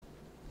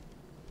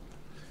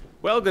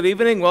Well, good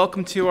evening.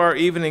 Welcome to our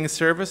evening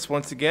service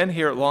once again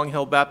here at Long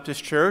Hill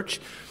Baptist Church.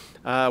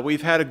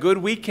 We've had a good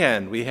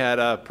weekend. We had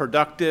a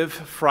productive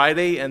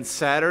Friday and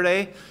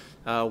Saturday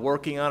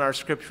working on our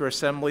Scripture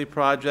Assembly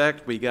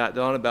project. We got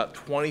done about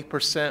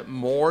 20%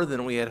 more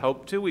than we had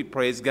hoped to. We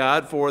praise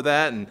God for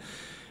that and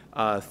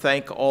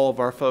thank all of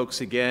our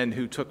folks again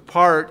who took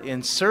part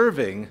in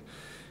serving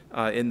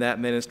in that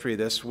ministry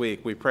this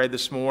week. We prayed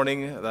this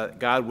morning that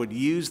God would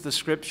use the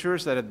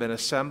Scriptures that have been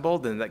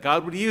assembled and that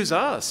God would use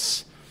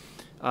us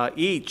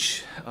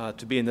each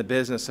to be in the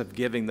business of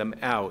giving them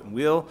out. And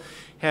we'll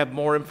have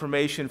more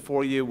information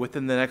for you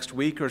within the next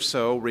week or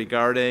so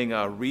regarding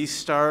a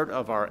restart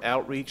of our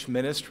outreach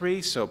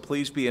ministry, so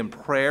please be in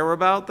prayer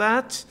about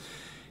that,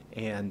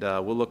 and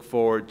we'll look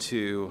forward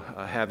to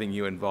having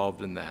you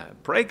involved in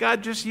that. Pray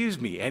God just use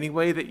me any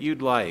way that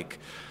you'd like.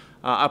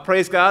 I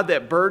praise God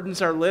that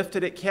burdens are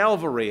lifted at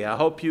Calvary. I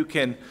hope you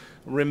can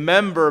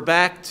remember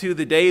back to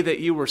the day that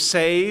you were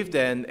saved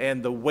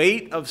and the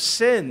weight of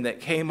sin that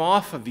came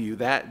off of you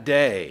that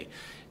day.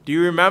 Do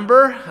you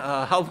remember?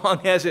 How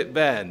long has it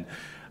been?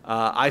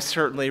 I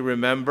certainly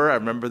remember. I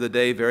remember the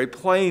day very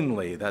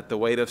plainly that the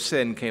weight of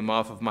sin came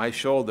off of my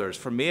shoulders.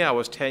 For me, I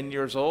was 10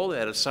 years old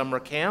at a summer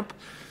camp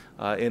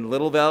in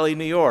Little Valley,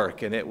 New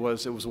York, and it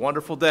was a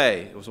wonderful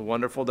day. It was a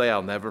wonderful day.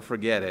 I'll never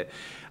forget it.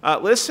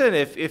 Listen,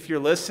 if you're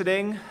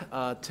listening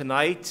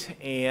tonight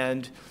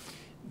and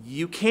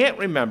you can't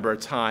remember a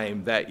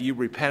time that you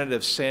repented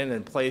of sin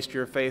and placed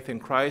your faith in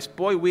Christ,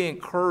 boy, we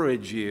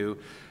encourage you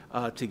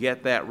to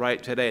get that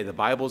right today. The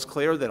Bible is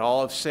clear that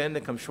all have sinned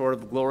and come short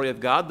of the glory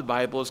of God. The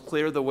Bible is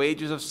clear the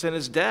wages of sin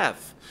is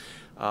death.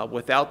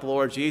 Without the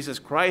Lord Jesus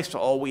Christ,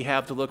 all we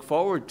have to look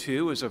forward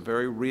to is a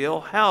very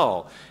real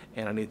hell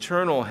and an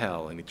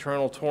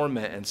eternal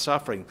torment and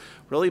suffering,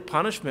 really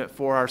punishment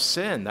for our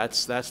sin.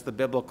 That's the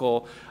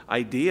biblical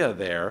idea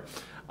there.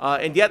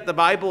 And yet the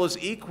Bible is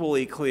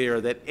equally clear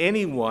that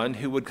anyone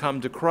who would come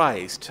to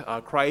Christ,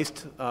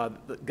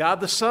 God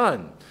the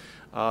Son,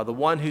 the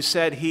one who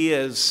said he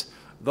is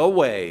the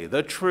way,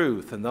 the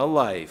truth, and the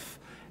life,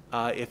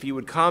 if you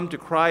would come to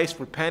Christ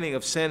repenting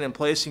of sin and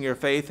placing your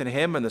faith in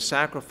him and the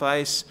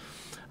sacrifice,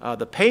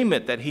 the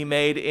payment that he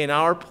made in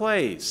our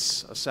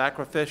place, a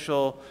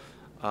sacrificial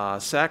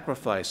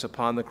sacrifice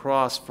upon the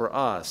cross for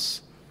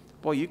us,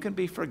 boy, you can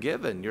be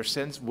forgiven. Your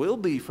sins will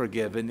be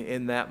forgiven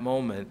in that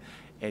moment.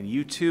 And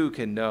you too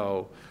can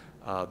know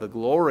the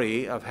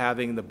glory of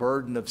having the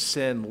burden of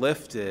sin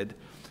lifted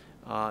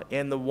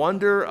and the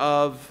wonder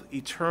of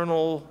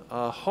eternal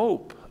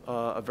hope,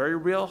 a very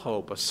real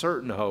hope, a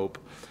certain hope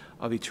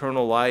of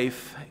eternal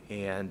life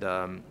and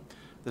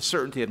the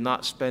certainty of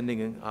not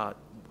spending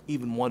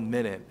even 1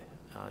 minute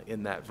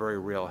in that very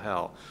real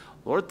hell.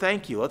 Lord,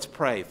 thank you. Let's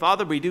pray.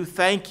 Father, we do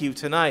thank you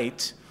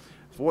tonight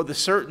for the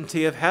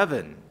certainty of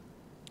heaven.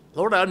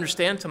 Lord, I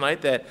understand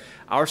tonight that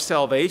our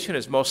salvation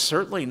is most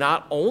certainly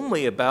not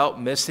only about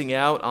missing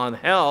out on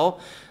hell,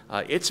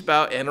 it's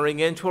about entering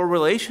into a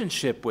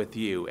relationship with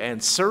you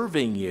and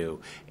serving you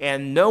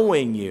and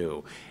knowing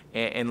you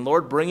and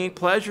Lord, bringing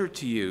pleasure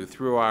to you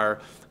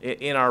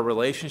in our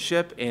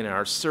relationship, in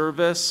our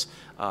service,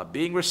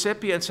 being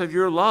recipients of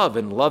your love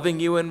and loving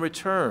you in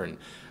return.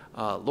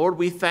 Lord,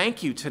 we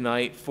thank you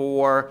tonight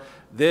for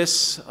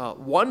this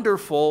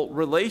wonderful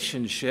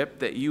relationship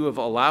that you have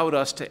allowed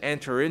us to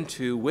enter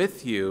into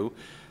with you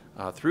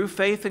through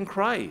faith in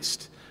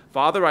Christ.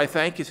 Father, I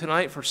thank you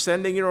tonight for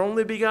sending your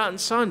only begotten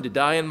Son to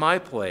die in my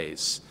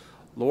place.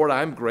 Lord,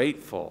 I'm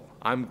grateful.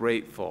 I'm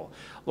grateful.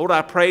 Lord,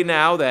 I pray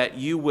now that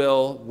you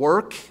will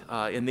work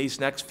in these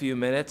next few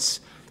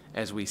minutes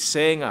as we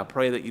sing. I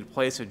pray that you'd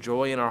place a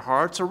joy in our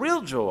hearts, a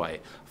real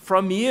joy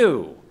from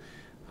you.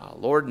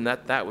 Lord, and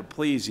that would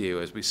please you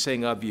as we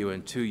sing of you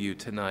and to you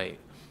tonight.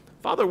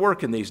 Father,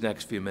 work in these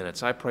next few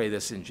minutes. I pray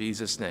this in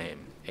Jesus'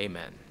 name.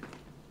 Amen.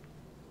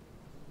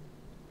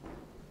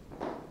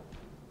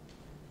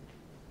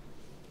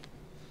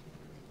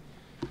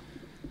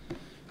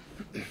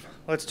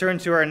 Let's turn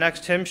to our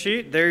next hymn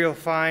sheet. There you'll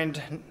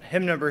find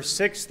hymn number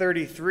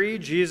 633,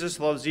 Jesus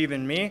Loves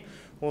Even Me.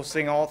 We'll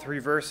sing all three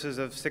verses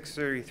of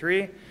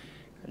 633,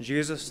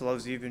 Jesus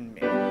Loves Even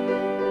Me.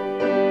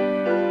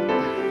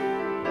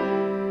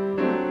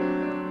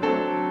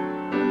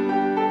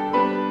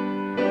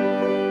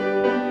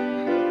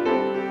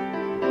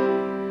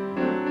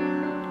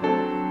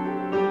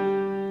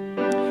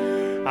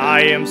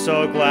 I am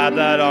so glad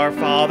that our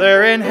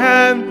Father in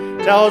heaven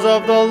tells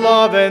of the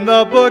love in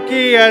the book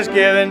he has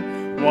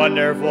given.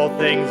 Wonderful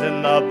things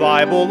in the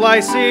Bible I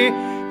see.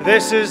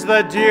 This is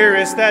the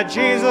dearest, that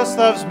Jesus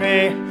loves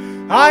me.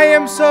 I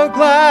am so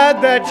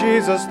glad that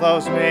Jesus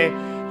loves me.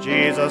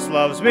 Jesus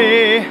loves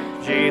me.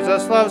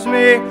 Jesus loves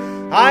me.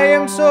 I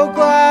am so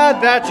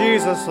glad that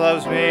Jesus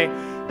loves me.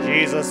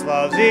 Jesus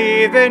loves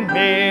even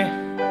me.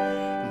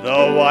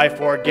 Though I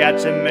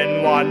forget him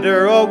and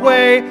wander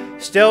away,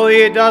 still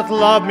he doth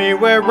love me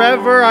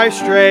wherever I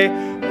stray.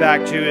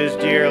 Back to his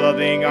dear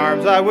loving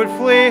arms I would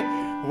flee,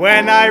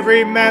 when I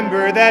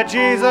remember that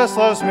Jesus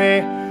loves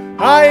me.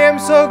 I am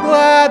so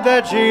glad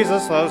that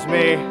Jesus loves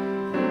me.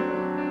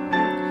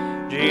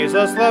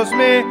 Jesus loves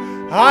me.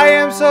 I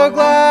am so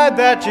glad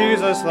that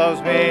Jesus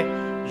loves me.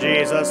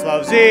 Jesus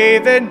loves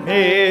even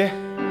me.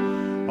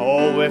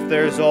 Oh, if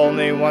there's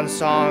only one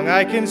song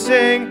I can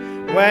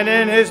sing, when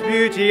in his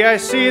beauty I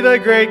see the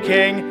great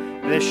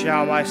King, this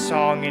shall my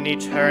song in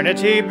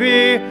eternity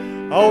be.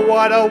 Oh,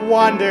 what a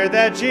wonder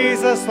that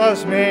Jesus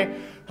loves me.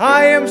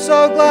 I am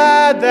so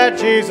glad that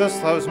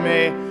Jesus loves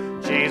me.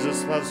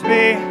 Jesus loves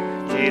me.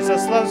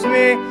 Jesus loves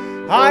me.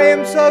 I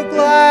am so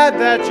glad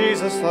that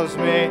Jesus loves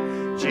me.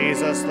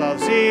 Jesus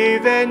loves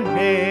even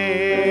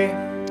me.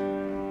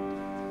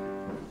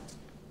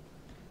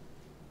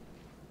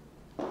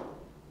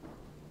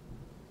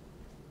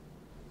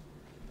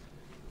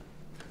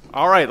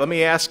 All right, let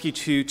me ask you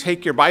to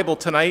take your Bible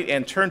tonight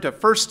and turn to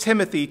 1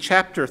 Timothy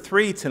chapter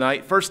 3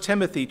 tonight. 1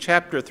 Timothy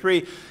chapter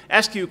 3.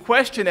 Ask you a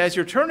question as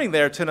you're turning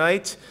there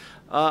tonight.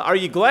 Are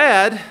you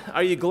glad?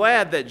 Are you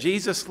glad that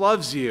Jesus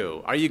loves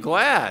you? Are you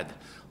glad?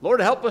 Lord,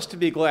 help us to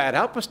be glad.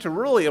 Help us to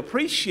really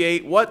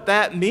appreciate what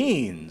that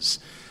means.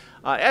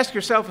 Ask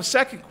yourself a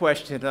second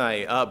question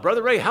tonight.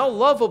 Brother Ray, how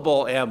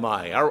lovable am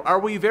I? Are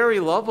we very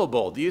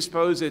lovable? Do you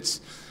suppose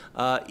it's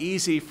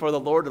easy for the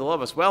Lord to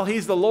love us? Well,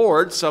 he's the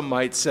Lord, some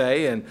might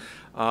say, and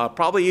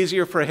probably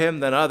easier for him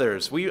than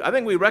others. I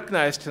think we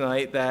recognize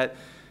tonight that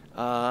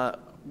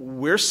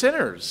we're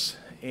sinners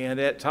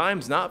and at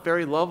times not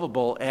very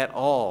lovable at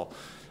all.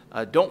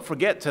 Don't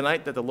forget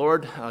tonight that the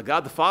Lord,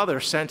 God the Father,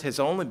 sent his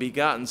only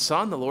begotten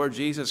Son, the Lord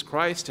Jesus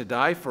Christ, to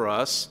die for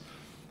us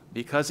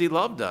because he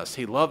loved us.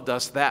 He loved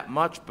us that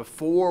much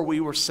before we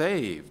were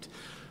saved.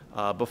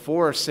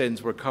 Before our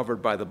sins were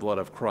covered by the blood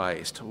of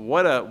Christ.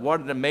 What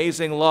an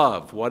amazing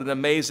love. What an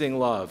amazing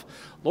love.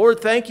 Lord,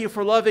 thank you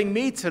for loving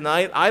me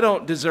tonight. I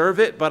don't deserve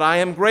it, but I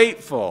am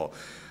grateful.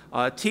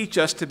 Teach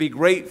us to be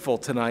grateful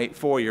tonight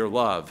for your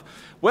love.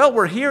 Well,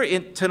 we're here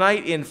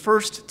tonight in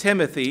 1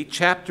 Timothy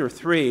chapter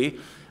 3.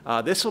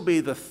 This will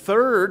be the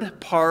third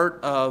part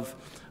of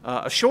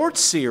a short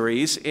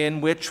series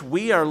in which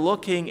we are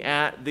looking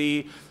at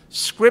the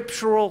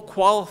scriptural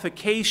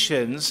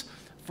qualifications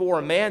for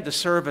a man to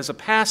serve as a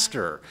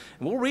pastor.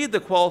 And we'll read the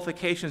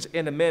qualifications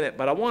in a minute,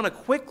 but I want to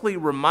quickly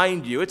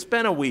remind you, it's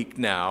been a week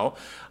now,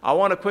 I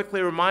want to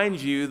quickly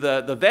remind you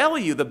the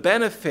value, the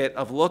benefit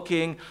of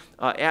looking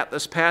at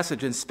this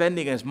passage and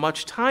spending as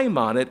much time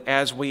on it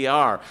as we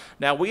are.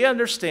 Now, we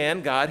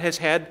understand God has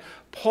had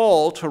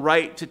Paul to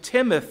write to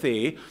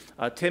Timothy.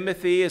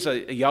 Timothy is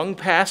a young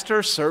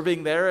pastor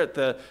serving there at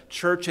the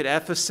church at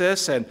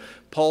Ephesus, and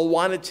Paul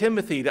wanted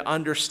Timothy to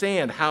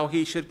understand how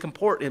he should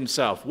comport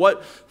himself,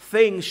 what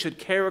things should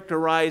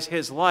characterize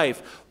his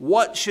life,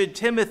 what should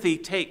Timothy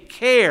take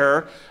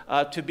care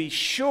to be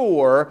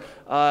sure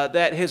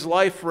that his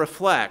life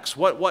reflects,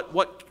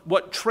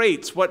 what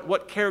traits,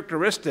 what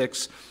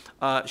characteristics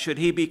should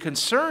he be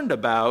concerned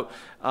about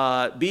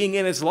being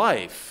in his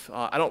life?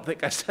 I don't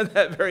think I said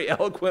that very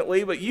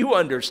eloquently, but you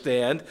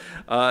understand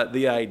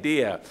the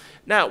idea.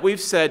 Now,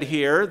 we've said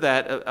here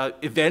that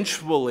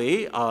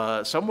eventually,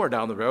 somewhere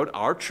down the road,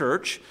 our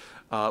church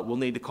will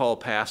need to call a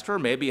pastor,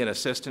 maybe an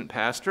assistant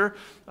pastor,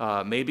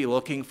 maybe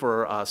looking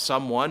for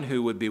someone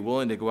who would be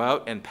willing to go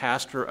out and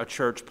pastor a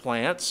church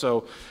plant.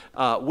 So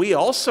we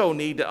also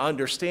need to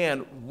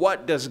understand,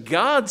 what does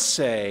God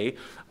say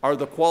are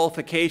the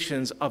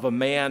qualifications of a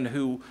man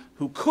who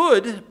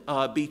could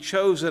be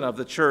chosen of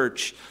the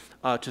church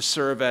to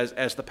serve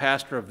as the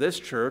pastor of this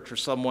church, or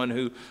someone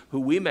who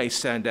we may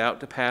send out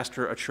to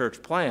pastor a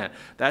church plant.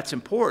 That's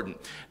important.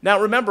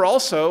 Now remember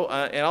also,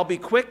 and I'll be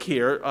quick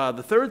here,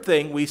 the third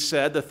thing we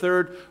said, the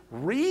third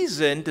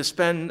reason to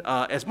spend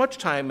as much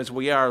time as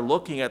we are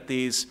looking at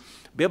these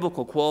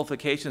biblical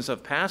qualifications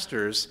of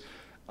pastors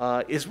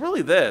is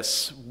really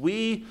this.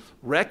 We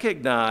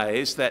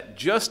recognize that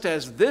just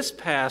as this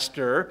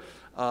pastor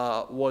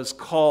was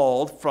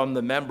called from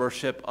the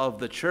membership of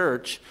the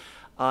church,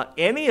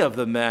 any of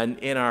the men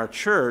in our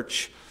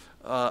church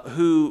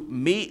who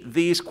meet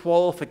these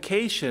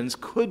qualifications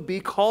could be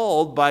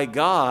called by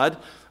God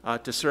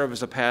to serve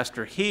as a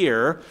pastor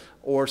here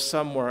or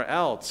somewhere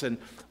else. And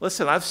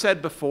listen, I've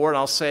said before, and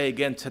I'll say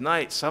again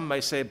tonight, some may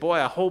say, boy,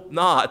 I hope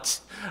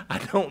not. I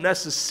don't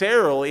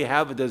necessarily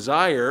have a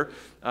desire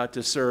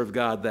to serve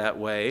God that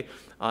way.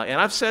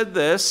 And I've said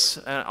this,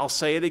 and I'll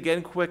say it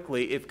again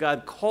quickly. If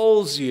God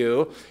calls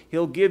you,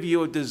 he'll give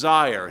you a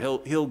desire.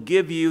 He'll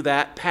give you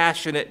that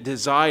passionate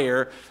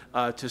desire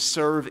to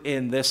serve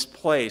in this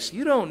place.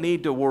 You don't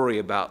need to worry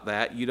about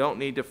that. You don't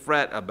need to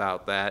fret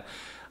about that.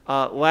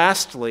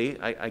 Lastly,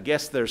 I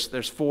guess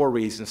there's four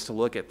reasons to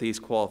look at these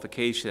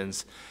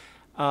qualifications.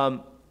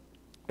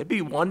 It'd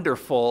be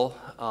wonderful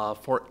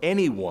for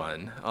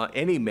anyone,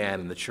 any man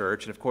in the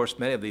church, and of course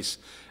many of these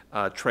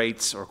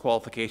traits or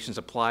qualifications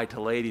apply to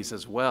ladies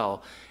as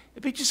well.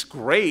 It'd be just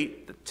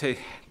great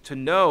to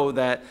know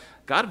that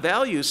God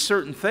values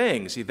certain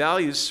things. He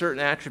values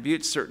certain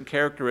attributes, certain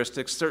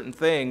characteristics, certain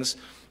things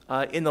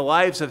in the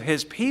lives of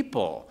his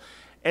people.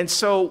 And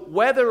so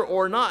whether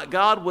or not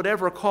God would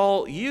ever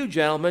call you,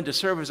 gentlemen, to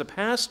serve as a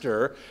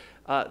pastor,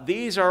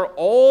 these are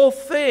all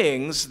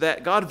things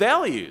that God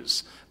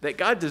values, that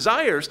God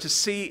desires to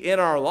see in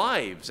our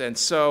lives. And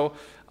so,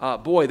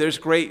 there's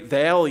great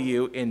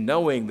value in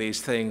knowing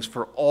these things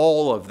for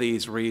all of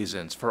these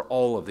reasons,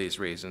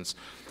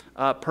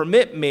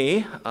 Permit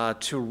me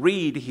to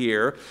read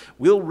here.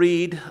 We'll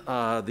read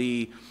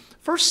the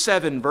first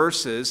 7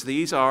 verses.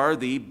 These are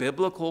the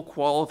biblical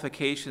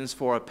qualifications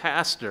for a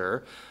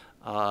pastor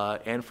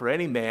and for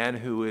any man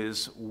who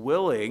is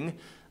willing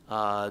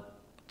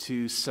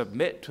to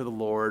submit to the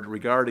Lord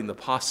regarding the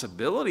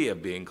possibility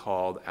of being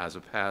called as a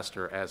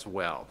pastor as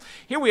well.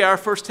 Here we are,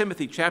 1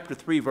 Timothy chapter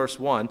 3, verse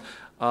 1.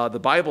 The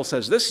Bible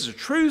says, "This is a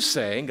true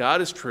saying,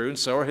 God is true, and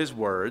so are his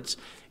words.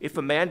 If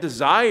a man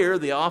desire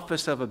the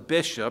office of a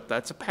bishop,"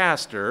 that's a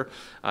pastor,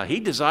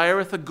 "he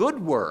desireth a good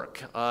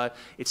work."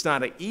 It's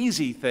not an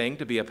easy thing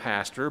to be a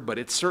pastor, but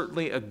it's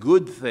certainly a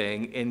good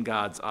thing in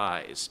God's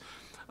eyes.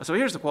 So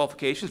here's the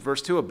qualifications.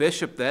 Verse 2, "A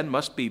bishop then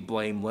must be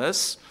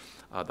blameless,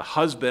 the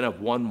husband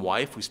of one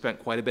wife." We spent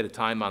quite a bit of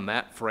time on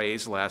that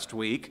phrase last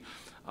week.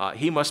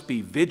 He must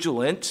be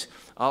vigilant,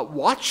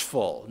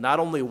 watchful, not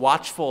only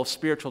watchful of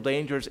spiritual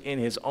dangers in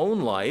his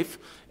own life,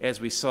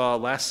 as we saw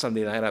last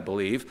Sunday night, I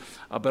believe,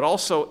 but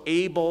also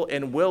able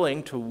and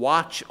willing to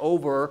watch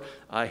over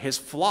his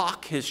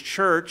flock, his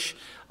church,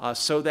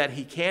 so that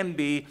he can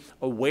be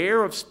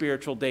aware of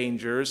spiritual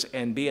dangers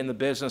and be in the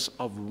business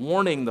of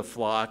warning the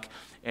flock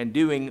and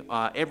doing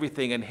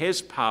everything in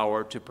his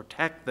power to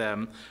protect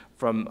them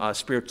from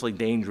spiritually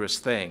dangerous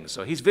things.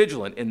 So he's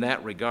vigilant in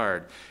that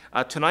regard.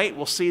 Tonight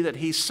we'll see that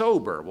he's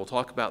sober. We'll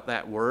talk about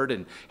that word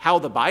and how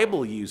the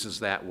Bible uses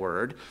that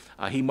word.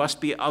 He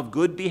must be of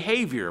good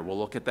behavior. We'll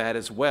look at that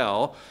as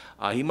well.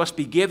 He must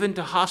be given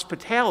to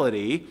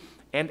hospitality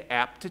and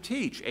apt to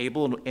teach,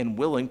 able and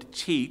willing to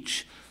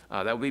teach.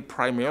 That would be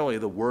primarily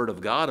the Word of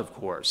God, of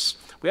course.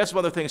 We have some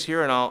other things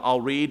here, and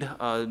I'll read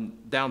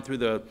down through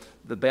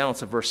the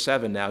balance of verse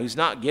 7 now. "He's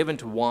not given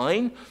to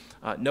wine,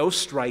 no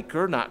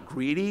striker, not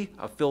greedy,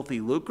 a filthy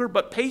lucre,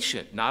 but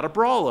patient, not a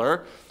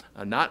brawler,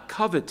 not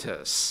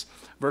covetous."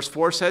 Verse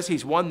 4 says,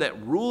 "He's one that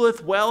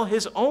ruleth well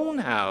his own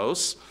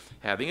house,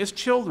 having his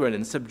children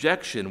in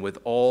subjection with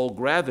all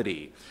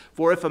gravity.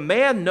 For if a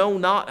man know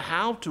not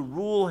how to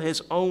rule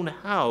his own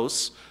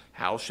house,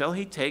 how shall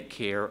he take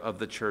care of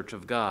the church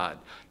of God?"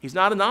 He's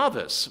not a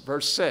novice.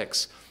 Verse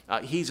 6,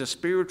 he's a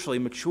spiritually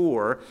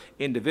mature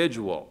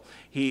individual.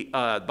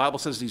 The Bible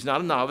says he's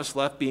not a novice,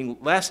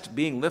 lest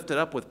being lifted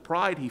up with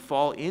pride, he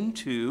fall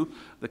into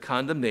the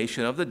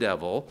condemnation of the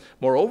devil.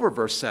 Moreover,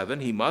 verse 7,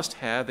 he must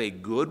have a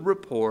good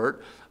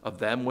report of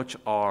them which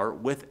are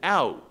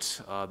without,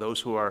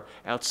 those who are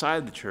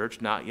outside the church,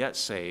 not yet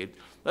saved,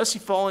 lest he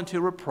fall into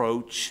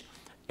reproach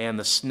and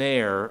the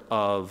snare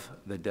of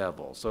the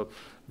devil. So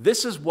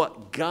this is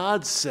what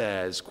God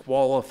says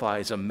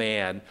qualifies a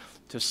man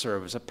to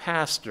serve as a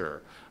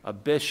pastor, a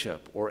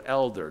bishop, or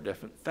elder,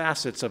 different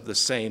facets of the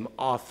same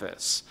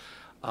office.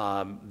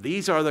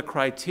 These are the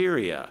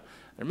criteria.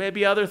 There may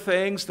be other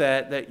things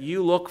that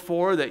you look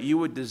for, that you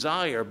would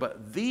desire,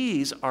 but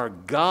these are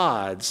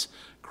God's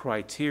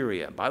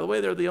criteria. By the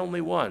way, they're the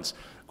only ones.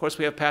 Of course,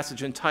 we have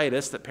passage in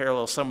Titus that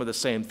parallels some of the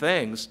same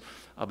things,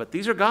 but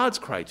these are God's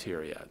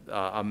criteria.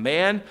 A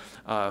man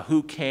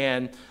who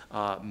can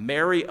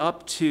marry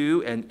up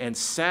to and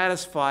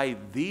satisfy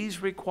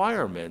these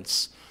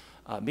requirements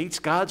meets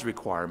God's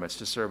requirements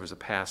to serve as a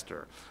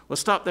pastor. Let's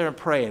stop there and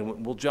pray,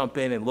 and we'll jump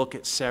in and look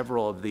at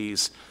several of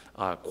these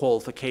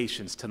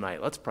qualifications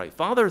tonight. Let's pray.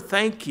 Father,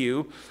 thank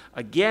you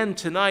again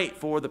tonight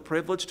for the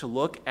privilege to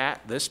look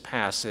at this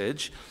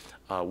passage.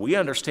 We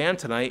understand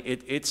tonight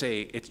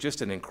it's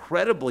just an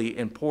incredibly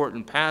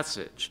important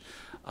passage.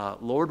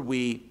 Lord,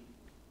 we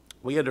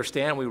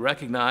understand, we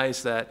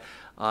recognize that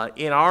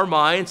in our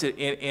minds,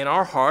 in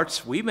our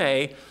hearts, we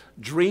may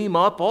dream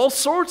up all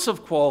sorts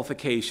of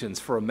qualifications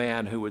for a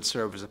man who would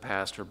serve as a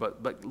pastor.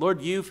 But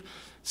Lord, you've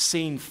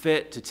seen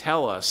fit to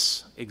tell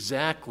us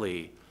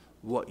exactly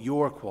what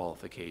your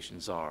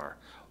qualifications are,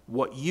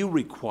 what you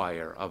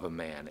require of a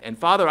man. And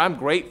Father, I'm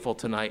grateful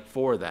tonight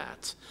for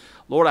that.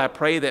 Lord, I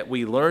pray that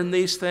we learn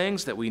these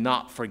things, that we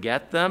not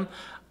forget them.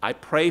 I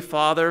pray,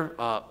 Father,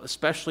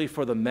 especially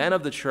for the men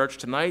of the church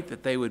tonight,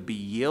 that they would be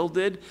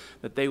yielded,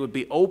 that they would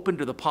be open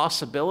to the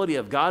possibility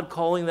of God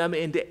calling them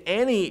into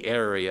any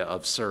area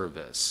of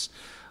service.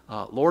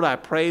 Lord, I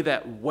pray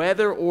that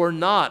whether or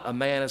not a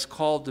man is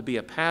called to be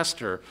a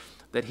pastor,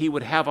 that he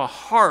would have a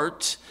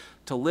heart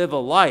to live a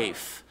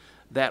life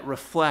that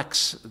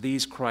reflects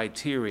these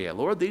criteria.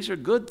 Lord, these are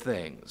good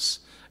things,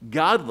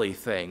 godly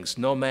things,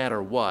 no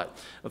matter what.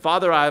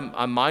 Father,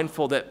 I'm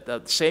mindful that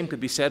the same could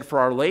be said for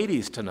our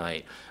ladies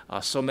tonight.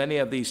 So many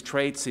of these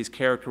traits, these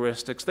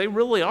characteristics, they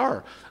really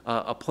are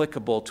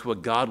applicable to a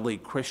godly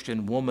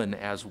Christian woman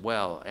as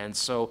well. And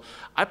so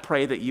I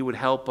pray that you would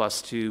help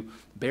us to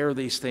bear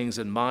these things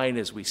in mind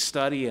as we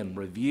study and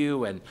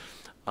review and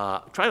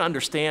try to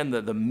understand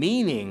the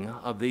meaning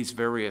of these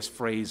various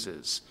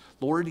phrases.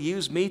 Lord,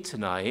 use me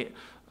tonight.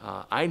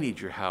 I need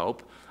your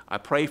help. I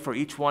pray for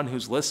each one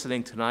who's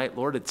listening tonight.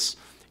 Lord,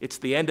 it's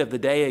the end of the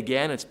day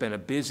again. It's been a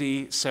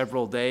busy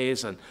several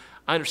days, and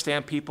I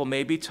understand people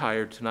may be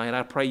tired tonight.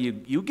 I pray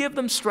you give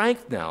them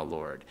strength now,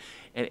 Lord,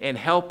 and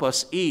help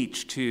us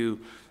each to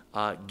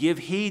give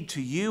heed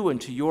to you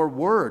and to your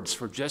words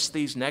for just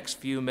these next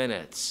few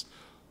minutes.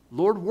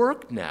 Lord,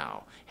 work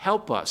now.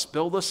 Help us,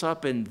 build us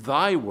up in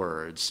thy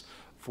words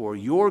for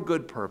your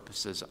good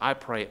purposes. I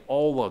pray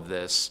all of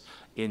this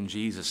in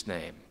Jesus'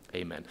 name.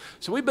 Amen.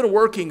 So we've been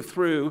working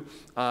through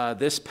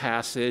this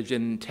passage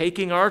and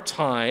taking our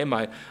time.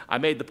 I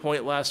made the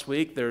point last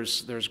week,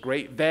 there's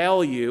great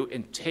value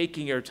in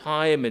taking your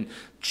time and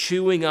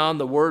chewing on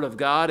the Word of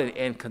God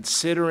and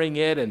considering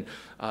it and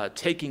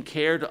taking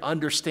care to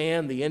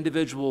understand the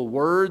individual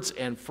words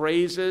and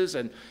phrases.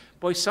 And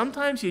boy,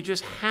 sometimes you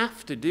just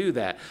have to do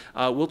that.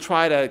 We'll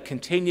try to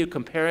continue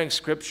comparing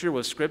Scripture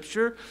with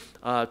Scripture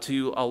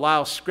to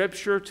allow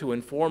Scripture to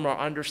inform our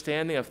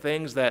understanding of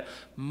things that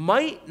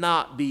might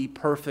not be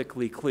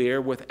perfectly clear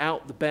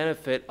without the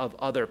benefit of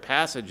other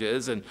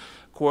passages. And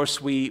of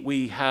course,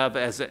 we have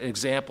as an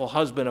example,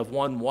 husband of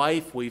one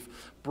wife. We've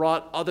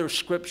brought other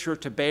Scripture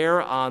to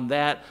bear on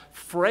that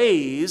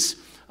phrase.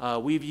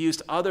 We've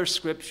used other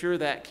Scripture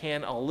that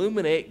can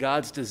illuminate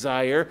God's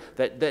desire,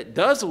 that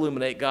does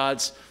illuminate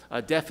God's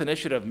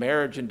definition of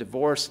marriage and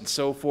divorce and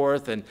so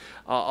forth, and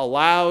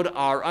allowed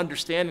our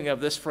understanding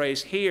of this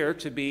phrase here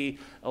to be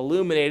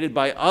illuminated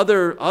by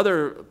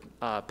other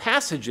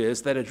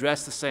passages that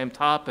address the same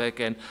topic.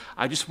 And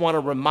I just want to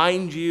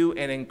remind you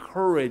and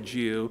encourage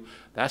you,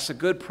 that's a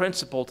good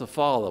principle to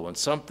follow. When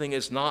something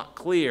is not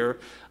clear,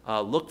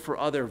 look for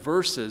other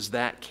verses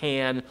that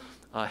can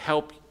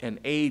help and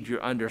aid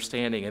your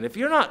understanding. And if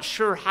you're not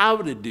sure how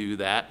to do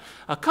that,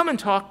 come and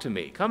talk to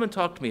me. Come and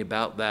talk to me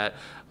about that.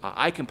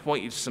 I can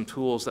point you to some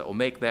tools that will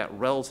make that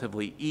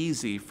relatively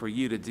easy for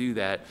you to do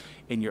that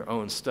in your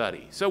own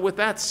study. So with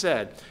that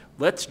said,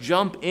 let's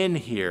jump in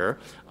here.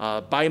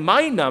 By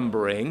my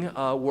numbering,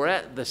 we're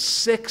at the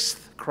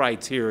sixth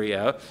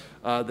criteria,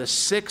 the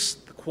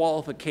sixth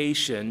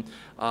qualification,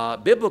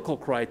 biblical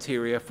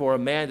criteria for a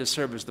man to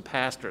serve as the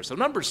pastor. So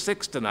number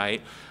 6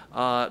 tonight,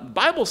 the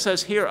Bible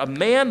says here a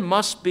man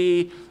must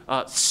be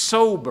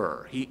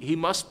sober. He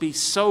must be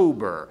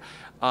sober.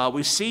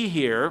 We see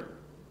here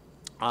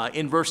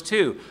in verse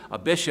 2, a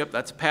bishop,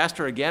 that's a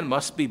pastor again,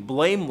 must be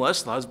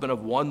blameless, the husband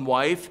of one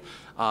wife,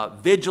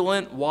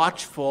 vigilant,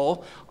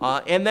 watchful,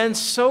 and then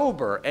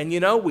sober. And you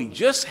know, we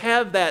just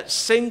have that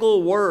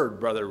single word,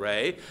 Brother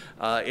Ray.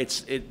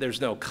 There's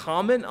no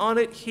comment on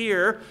it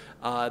here.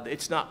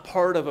 It's not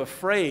part of a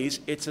phrase.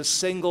 It's a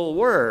single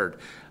word.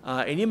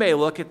 And you may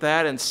look at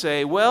that and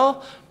say,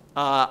 well,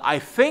 I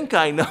think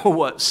I know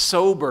what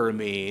sober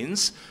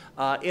means.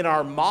 In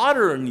our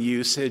modern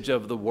usage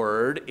of the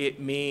word, it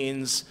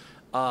means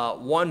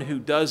one who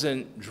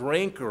doesn't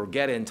drink or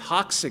get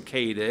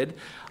intoxicated.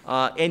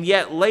 And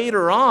yet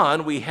later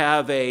on, we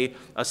have a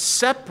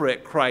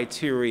separate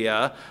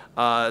criteria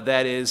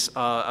that is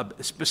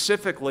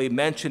specifically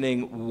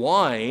mentioning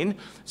wine.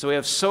 So we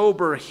have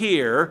sober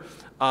here.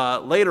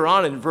 Later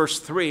on in verse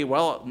 3,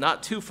 well,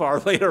 not too far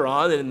later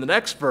on, in the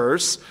next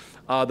verse,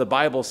 the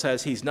Bible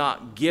says he's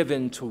not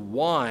given to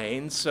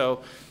wine.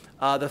 So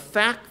the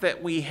fact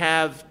that we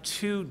have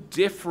two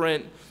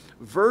different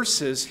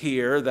verses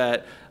here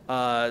that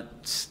are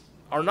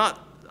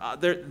not,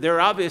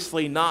 they're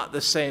obviously not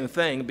the same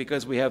thing,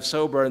 because we have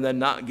sober and then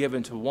not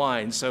given to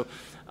wine. So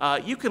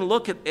you can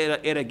look at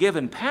a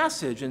given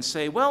passage and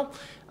say, well,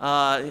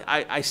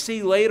 I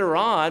see later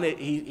on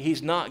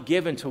he's not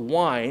given to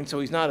wine, so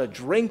he's not a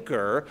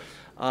drinker.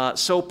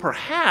 So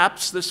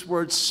perhaps this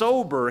word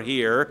sober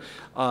here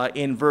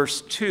in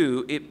verse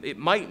 2, it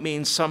might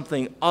mean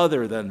something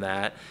other than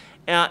that.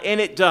 And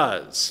it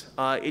does.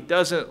 It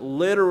doesn't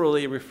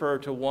literally refer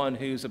to one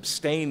who's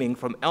abstaining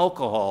from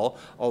alcohol.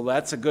 Oh,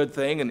 that's a good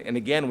thing. And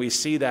again, we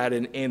see that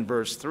in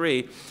verse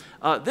 3.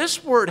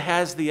 This word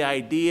has the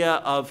idea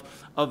of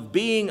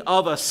being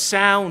of a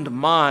sound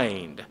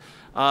mind.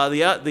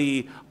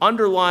 The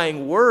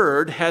underlying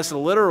word has the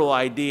literal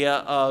idea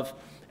of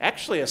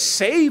actually a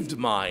saved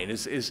mind,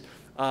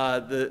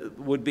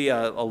 would be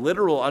a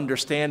literal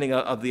understanding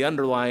of the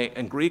underlying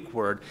and Greek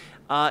word.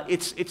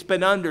 It's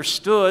been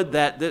understood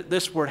that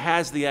this word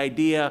has the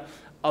idea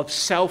of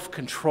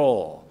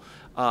self-control.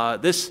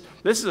 This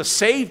is a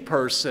saved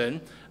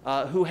person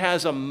who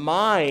has a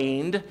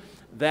mind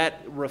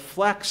that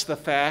reflects the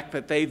fact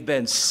that they've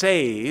been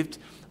saved.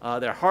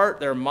 Their heart,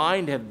 their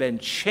mind have been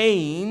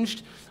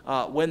changed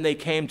when they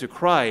came to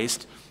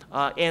Christ.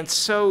 And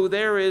so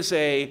there is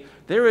a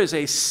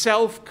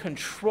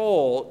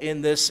self-control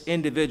in this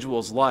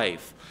individual's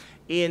life.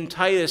 In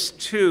Titus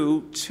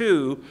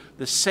 2:2,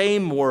 the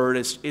same word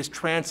is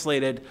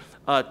translated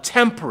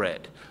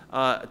temperate.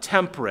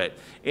 Temperate.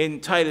 In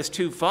Titus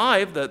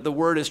 2:5, the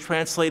word is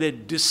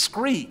translated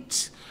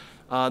discreet.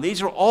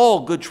 These are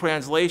all good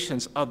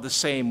translations of the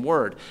same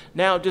word.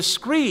 Now,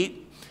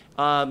 discreet,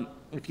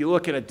 if you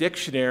look at a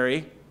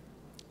dictionary,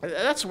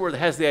 that's a word that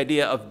has the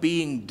idea of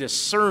being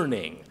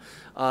discerning.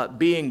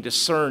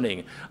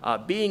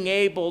 Being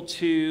able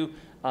to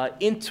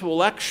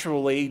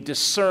intellectually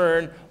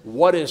discern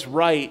what is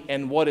right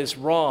and what is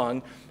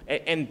wrong.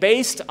 And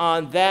based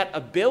on that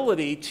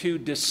ability to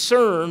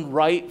discern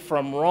right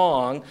from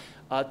wrong,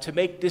 to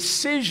make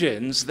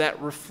decisions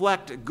that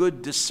reflect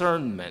good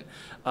discernment,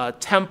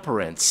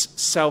 temperance,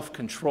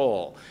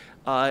 self-control.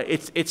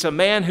 It's a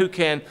man who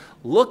can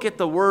look at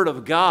the Word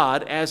of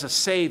God as a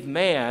saved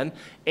man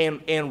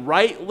and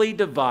rightly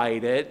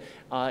divide it,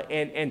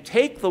 and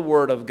take the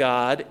Word of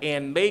God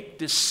and make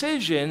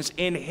decisions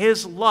in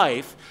his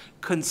life,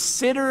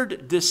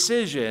 considered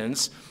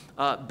decisions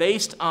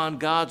based on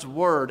God's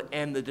Word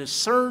and the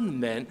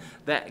discernment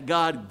that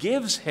God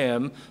gives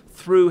him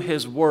through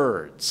his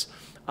words.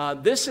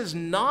 This is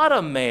not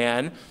a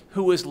man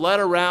who is led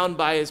around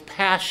by his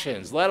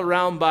passions, led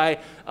around by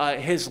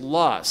his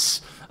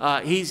lusts.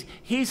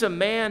 He's a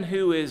man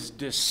who is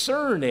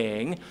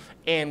discerning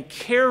and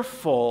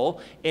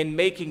careful in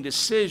making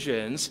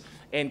decisions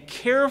and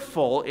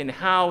careful in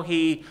how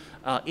he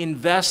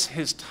invests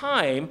his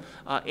time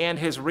and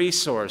his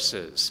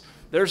resources.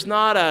 There's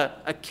not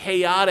a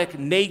chaotic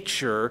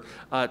nature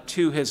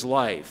to his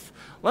life.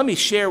 Let me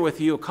share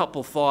with you a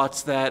couple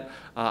thoughts that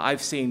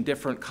I've seen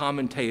different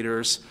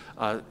commentators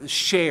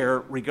share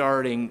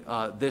regarding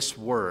this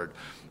word.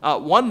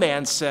 One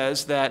man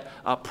says that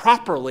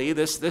properly,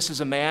 this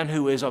is a man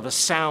who is of a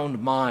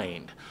sound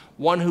mind,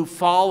 one who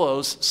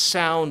follows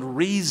sound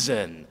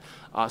reason.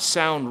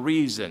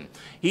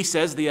 He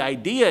says the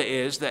idea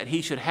is that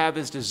he should have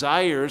his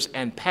desires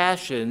and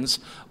passions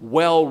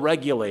well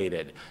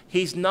regulated.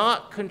 He's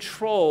not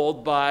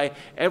controlled by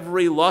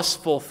every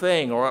lustful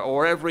thing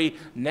or every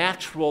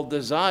natural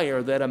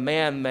desire that a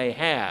man may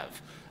have.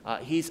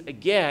 He's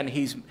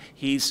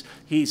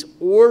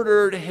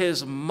ordered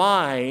his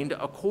mind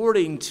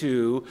according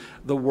to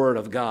the Word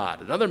of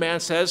God. Another man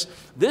says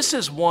this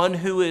is one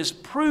who is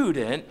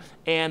prudent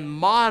and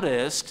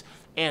modest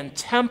and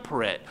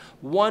temperate,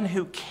 one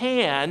who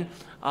can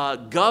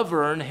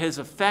govern his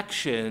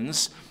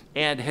affections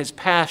and his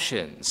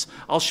passions.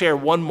 I'll share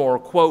one more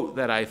quote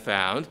that I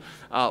found.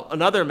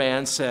 Another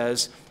man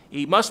says,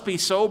 he must be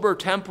sober,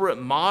 temperate,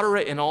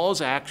 moderate in all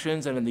his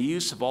actions and in the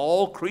use of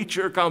all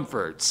creature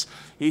comforts.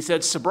 He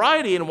said,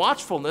 sobriety and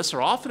watchfulness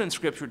are often in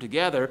Scripture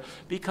together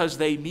because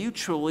they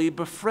mutually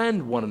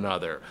befriend one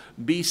another.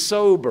 Be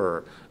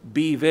sober,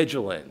 be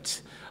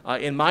vigilant.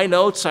 In my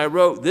notes, I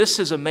wrote, this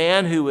is a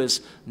man who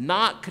is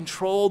not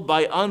controlled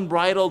by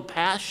unbridled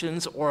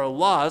passions or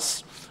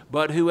lusts,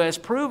 but who has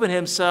proven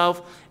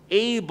himself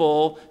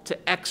able to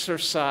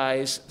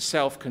exercise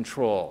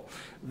self-control.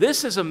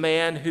 This is a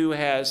man who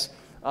has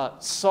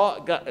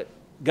sought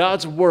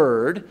God's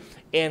Word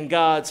and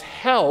God's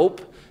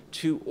help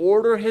to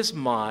order his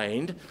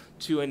mind,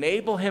 to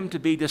enable him to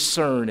be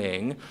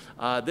discerning.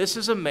 This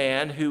is a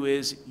man who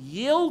is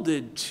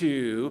yielded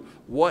to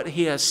what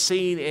he has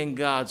seen in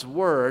God's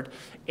Word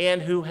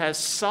and who has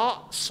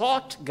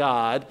sought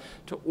God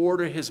to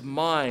order his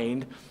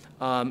mind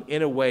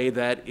in a way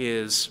that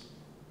is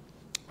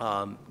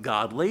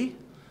godly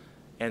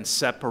and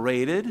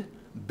separated,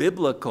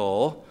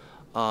 biblical,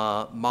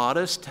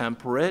 modest,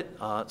 temperate,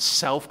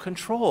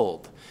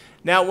 self-controlled.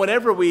 Now,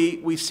 whenever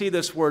we see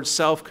this word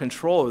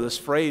self-control, or this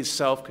phrase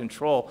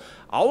self-control,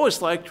 I always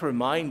like to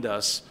remind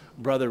us,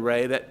 Brother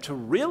Ray, that to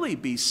really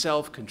be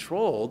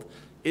self-controlled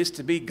is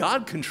to be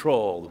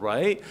God-controlled,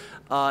 right?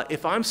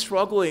 If I'm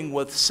struggling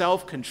with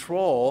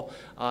self-control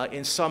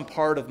in some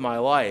part of my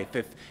life,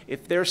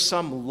 if there's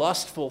some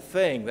lustful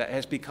thing that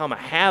has become a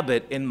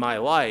habit in my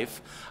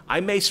life, I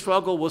may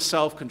struggle with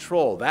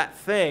self-control. That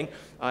thing,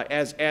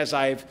 as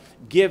I've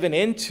given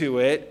into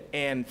it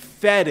and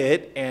fed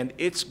it, and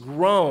it's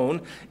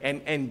grown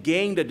and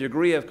gained a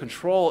degree of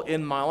control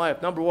in my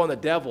life. Number one, the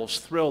devil's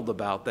thrilled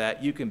about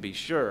that, you can be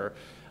sure.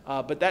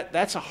 But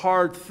that's a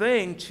hard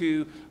thing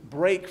to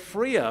break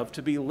free of,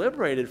 to be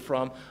liberated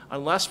from,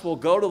 unless we'll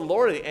go to the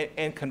Lord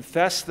and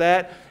confess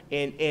that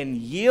and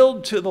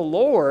yield to the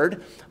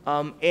Lord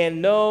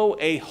and know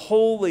a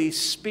Holy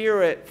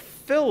Spirit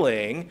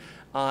filling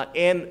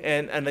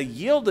and a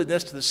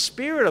yieldedness to the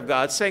Spirit of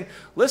God, saying,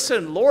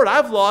 listen, Lord,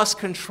 I've lost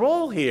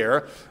control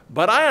here,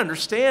 but I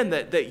understand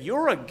that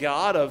you're a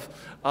God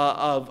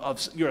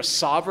you're a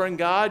sovereign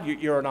God,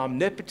 you're an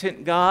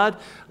omnipotent God.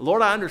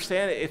 Lord, I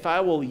understand that if I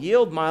will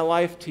yield my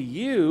life to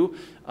you,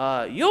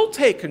 you'll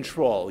take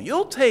control,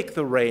 you'll take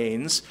the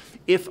reins,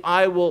 if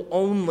I will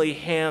only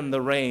hand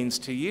the reins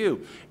to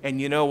you.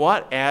 And you know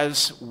what?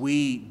 As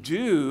we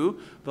do,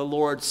 the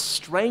Lord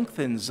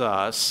strengthens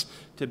us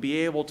to be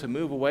able to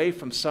move away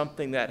from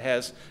something that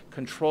has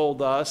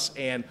controlled us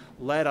and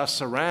led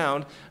us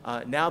around.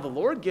 Now the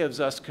Lord gives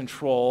us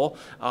control.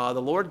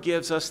 The Lord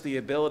gives us the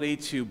ability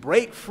to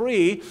break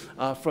free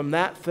from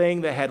that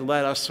thing that had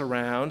led us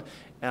around.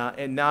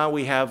 And now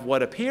we have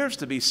what appears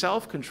to be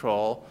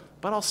self-control.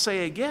 But I'll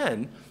say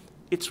again,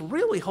 it's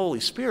really Holy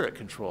Spirit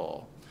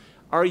control.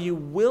 Are you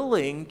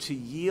willing to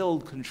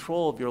yield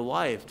control of your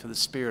life to the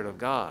Spirit of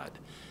God?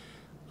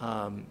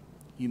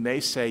 You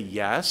may say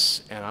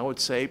yes, and I would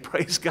say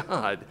praise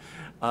God.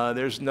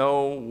 There's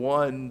no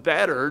one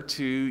better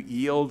to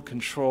yield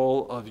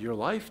control of your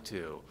life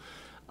to.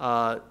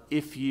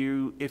 If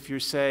you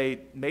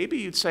say, maybe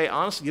you'd say,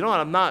 honestly, you know what,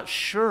 I'm not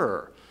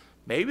sure.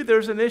 Maybe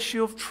there's an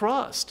issue of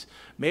trust.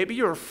 Maybe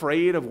you're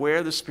afraid of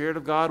where the Spirit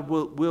of God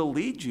will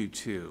lead you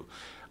to.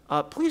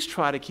 Please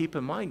try to keep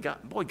in mind,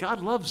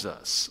 God loves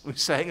us. We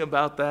sang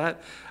about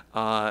that.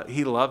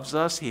 He loves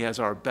us. He has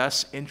our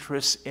best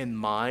interests in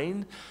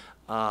mind.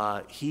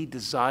 He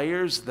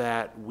desires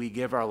that we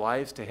give our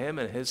lives to Him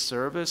and His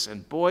service.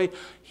 And boy,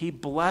 He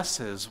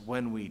blesses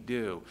when we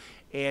do.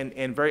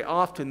 And very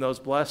often those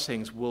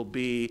blessings will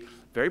be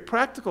very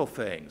practical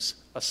things,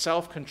 a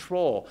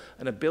self-control,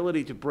 an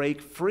ability to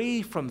break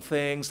free from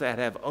things that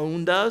have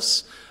owned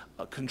us,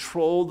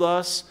 controlled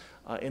us,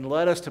 and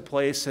led us to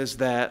places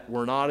that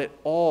were not at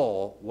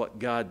all what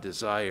God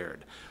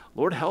desired.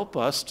 Lord, help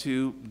us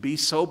to be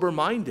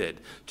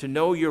sober-minded, to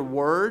know your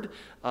word,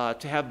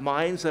 to have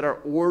minds that are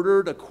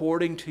ordered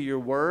according to your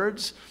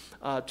words,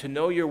 to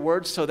know your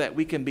words so that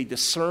we can be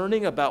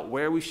discerning about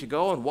where we should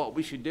go and what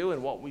we should do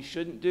and what we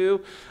shouldn't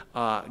do.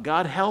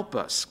 God, help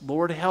us.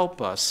 Lord,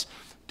 help us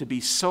to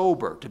be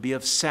sober, to be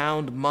of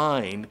sound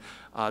mind,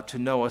 to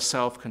know a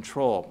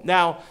self-control.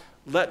 Now,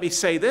 let me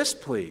say this,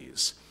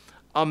 please.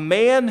 A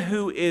man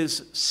who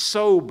is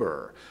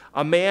sober,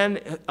 a man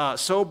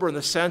sober in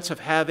the sense of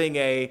having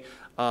a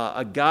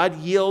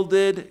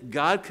God-yielded,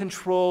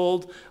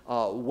 God-controlled,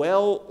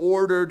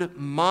 well-ordered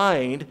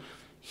mind,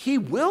 he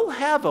will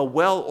have a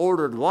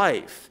well-ordered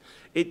life.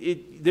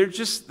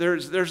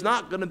 There's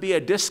not going to be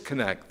a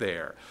disconnect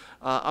there.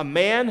 A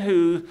man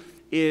who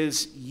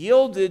is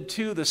yielded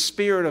to the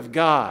Spirit of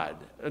God,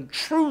 and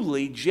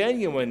truly,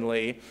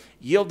 genuinely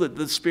yielded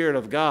to the Spirit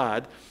of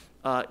God,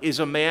 is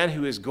a man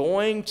who is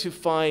going to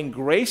find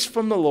grace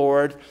from the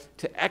Lord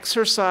to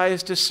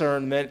exercise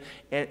discernment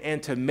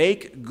and to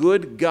make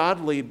good,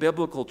 godly,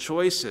 biblical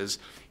choices.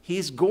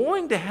 He's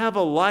going to have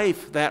a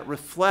life that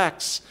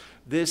reflects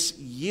this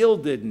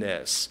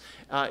yieldedness.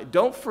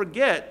 Don't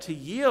forget, to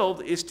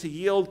yield is to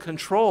yield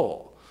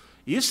control.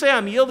 You say,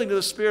 I'm yielding to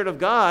the Spirit of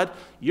God,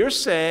 you're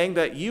saying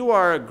that you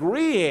are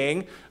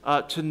agreeing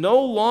to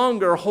no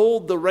longer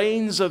hold the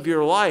reins of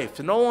your life,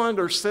 to no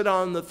longer sit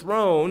on the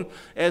throne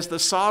as the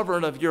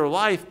sovereign of your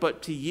life,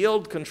 but to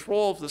yield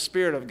control to the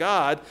Spirit of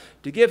God,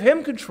 to give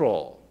Him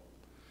control.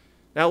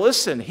 Now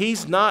listen,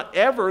 He's not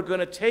ever going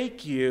to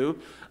take you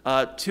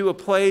to a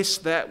place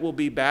that will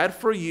be bad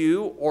for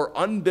you or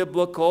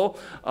unbiblical,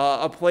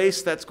 a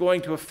place that's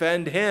going to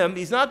offend Him.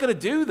 He's not going to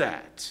do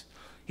that.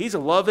 He's a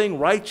loving,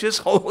 righteous,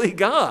 holy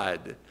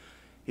God.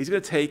 He's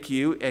going to take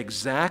you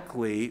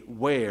exactly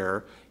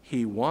where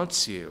He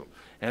wants you.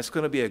 And it's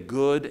going to be a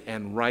good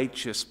and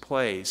righteous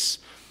place.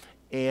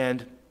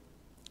 And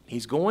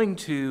He's going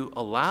to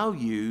allow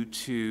you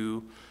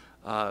to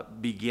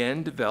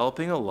begin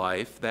developing a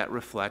life that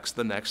reflects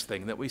the next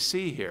thing that we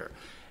see here.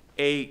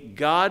 A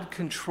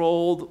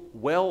God-controlled,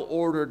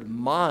 well-ordered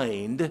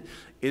mind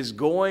is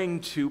going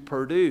to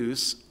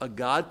produce a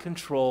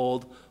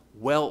God-controlled,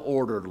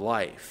 well-ordered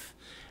life.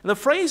 And the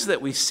phrase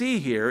that we see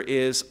here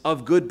is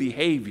of good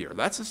behavior.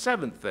 That's the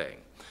seventh thing.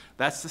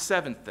 That's the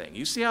seventh thing.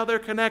 You see how they're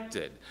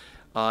connected.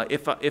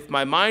 If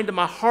my mind and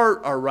my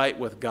heart are right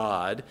with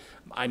God,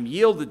 I'm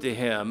yielded to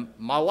Him,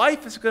 my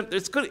life is good.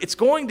 It's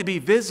going to be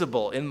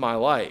visible in my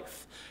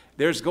life.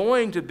 There's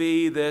going to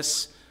be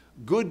this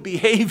good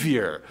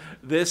behavior,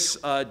 this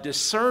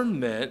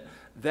discernment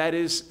that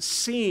is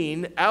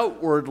seen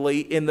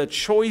outwardly in the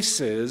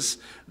choices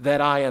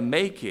that I am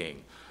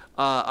making.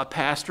 A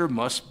pastor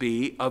must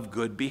be of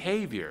good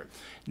behavior.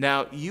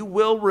 Now, you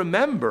will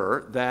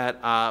remember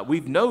that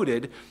we've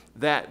noted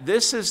that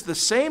this is the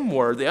same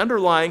word,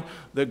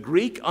 the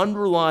Greek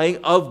underlying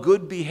of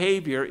good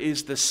behavior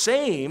is the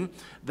same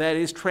that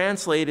is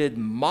translated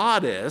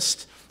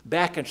modest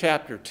back in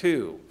chapter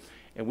 2.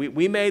 And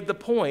we made the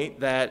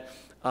point that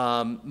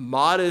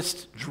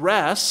modest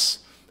dress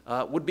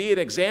would be an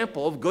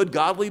example of good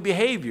godly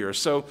behavior.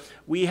 So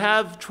we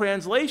have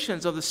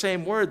translations of the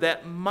same word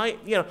that might,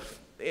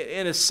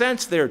 in a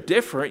sense, they're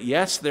different.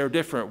 Yes, they're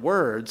different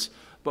words,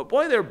 but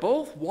boy, they're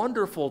both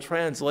wonderful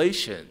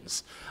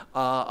translations.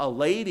 A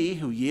lady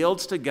who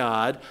yields to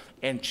God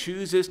and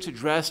chooses to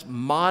dress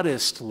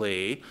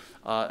modestly,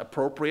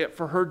 appropriate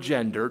for her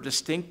gender,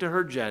 distinct to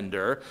her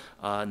gender,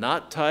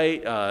 not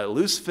tight,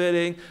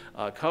 loose-fitting,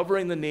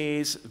 covering the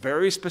knees,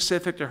 very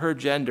specific to her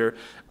gender.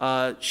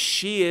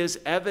 She is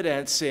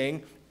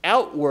evidencing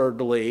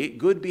outwardly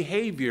good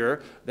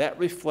behavior that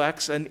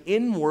reflects an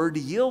inward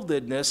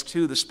yieldedness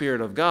to the Spirit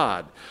of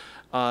God.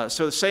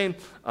 So the same,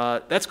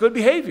 that's good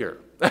behavior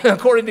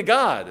according to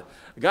God.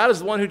 God is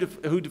the one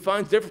who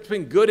defines the difference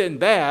between good and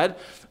bad.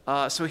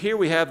 So here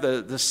we have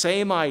the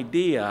same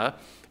idea.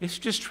 It's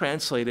just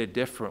translated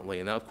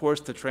differently. Now, of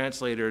course, the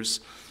translators,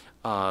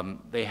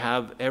 they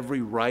have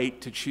every right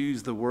to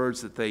choose the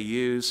words that they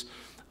use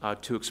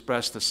to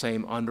express the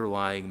same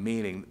underlying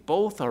meaning.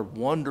 Both are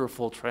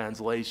wonderful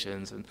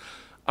translations, and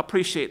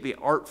appreciate the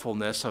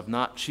artfulness of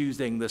not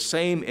choosing the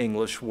same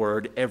English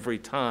word every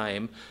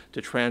time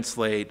to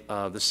translate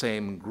the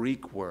same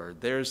Greek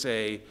word. There's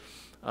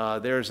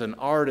an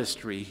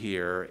artistry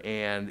here,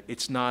 and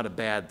it's not a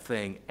bad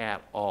thing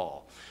at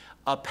all.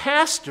 A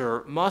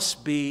pastor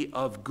must be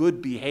of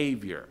good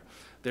behavior.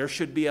 There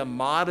should be a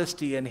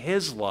modesty in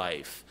his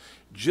life,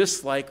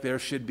 just like there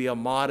should be a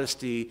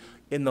modesty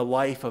in the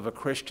life of a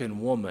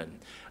Christian woman.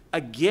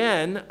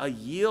 Again,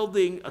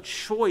 a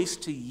choice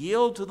to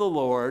yield to the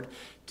Lord,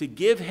 to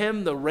give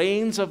him the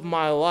reins of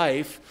my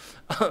life.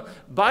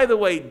 By the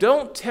way,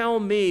 don't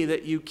tell me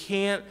that you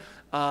can't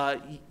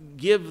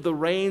give the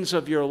reins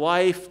of your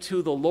life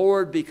to the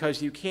Lord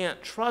because you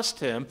can't trust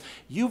him.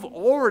 You've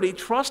already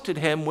trusted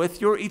him with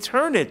your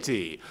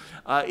eternity.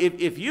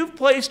 If you've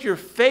placed your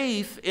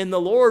faith in the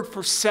Lord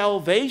for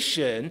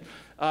salvation,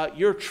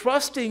 you're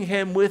trusting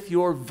him with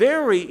your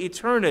very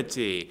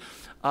eternity.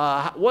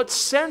 What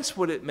sense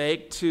would it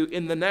make to,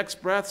 in the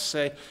next breath,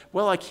 say,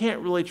 well, I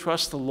can't really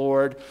trust the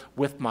Lord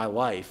with my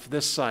life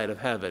this side of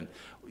heaven?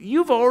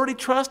 You've already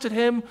trusted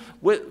him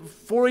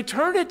for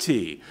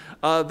eternity.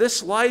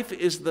 This life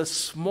is the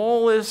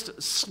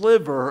smallest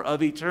sliver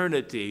of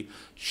eternity.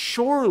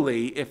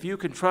 Surely, if you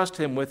can trust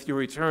him with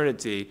your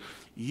eternity,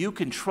 you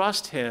can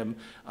trust him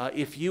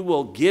if you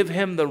will give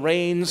him the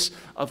reins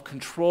of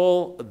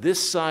control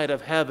this side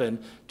of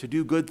heaven to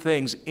do good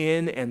things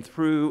in and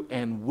through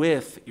and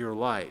with your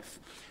life.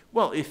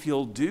 Well, if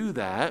you'll do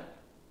that,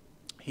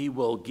 he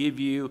will give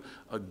you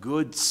a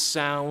good,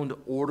 sound,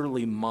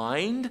 orderly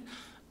mind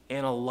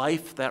and a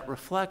life that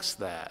reflects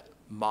that,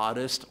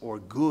 modest or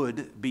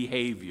good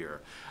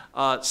behavior.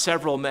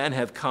 Several men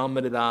have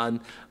commented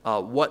on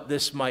what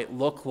this might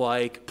look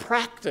like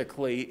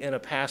practically in a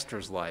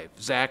pastor's life.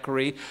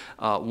 Zachary,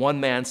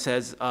 one man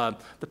says,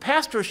 the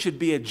pastor should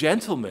be a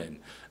gentleman.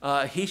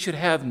 He should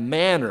have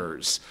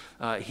manners.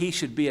 He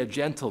should be a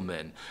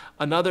gentleman.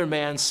 Another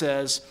man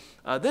says,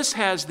 this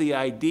has the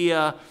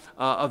idea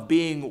of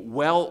being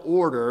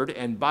well-ordered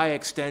and by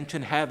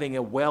extension having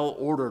a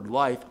well-ordered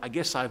life. I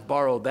guess I've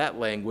borrowed that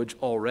language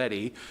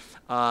already.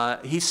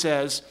 He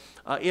says,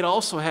 it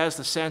also has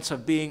the sense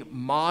of being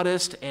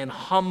modest and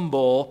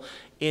humble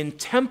in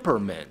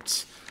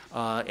temperament.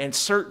 And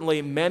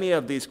certainly many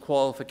of these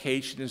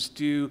qualifications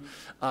do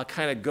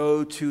kind of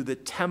go to the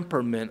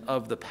temperament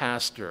of the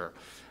pastor.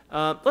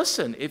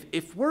 Listen,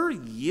 if we're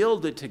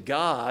yielded to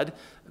God,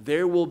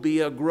 there will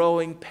be a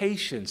growing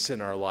patience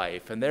in our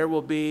life, and there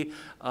will be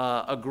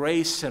a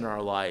grace in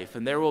our life,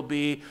 and there will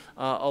be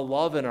a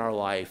love in our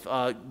life.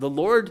 The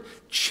Lord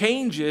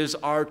changes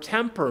our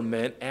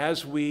temperament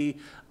as we,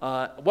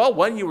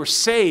 when you were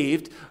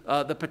saved,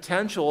 the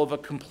potential of a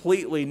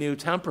completely new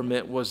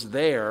temperament was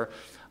there.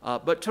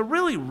 But to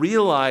really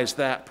realize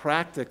that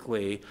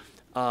practically,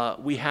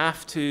 we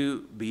have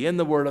to be in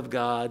the Word of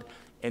God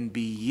and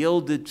be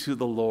yielded to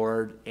the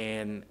Lord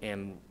and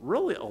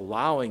really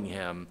allowing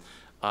him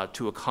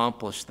to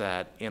accomplish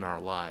that in our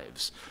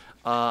lives.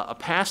 A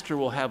pastor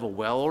will have a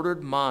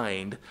well-ordered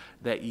mind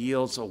that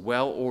yields a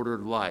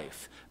well-ordered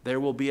life. There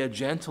will be a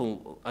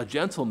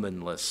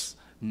gentlemanliness.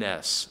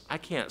 I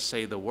can't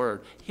say the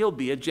word. He'll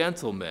be a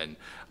gentleman.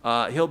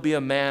 He'll be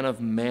a man of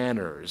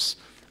manners.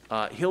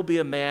 He'll be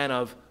a man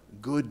of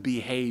good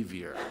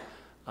behavior.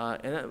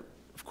 And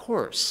of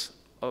course.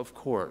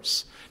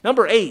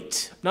 Number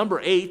eight,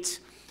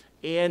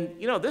 and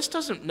this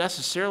doesn't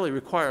necessarily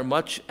require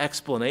much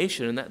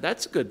explanation, and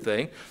that's a good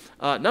thing.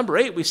 Number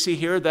 8, we see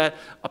here that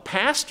a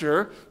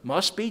pastor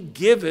must be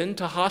given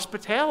to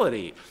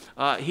hospitality.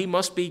 He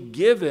must be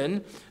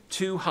given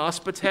to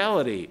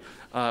hospitality.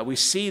 We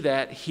see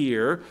that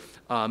here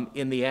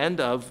in the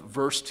end of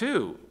verse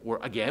 2. We're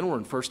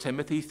in 1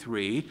 Timothy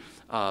 3,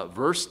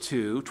 verse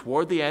 2,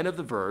 toward the end of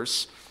the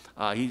verse.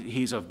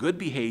 He's of good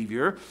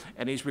behavior,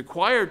 and he's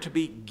required to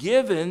be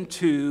given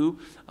to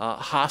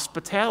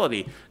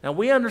hospitality. Now,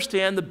 we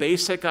understand the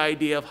basic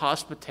idea of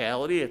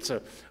hospitality. It's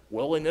a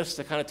willingness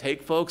to kind of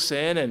take folks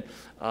in and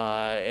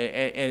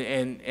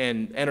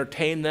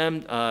entertain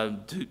them,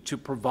 to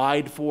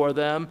provide for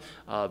them.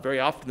 Very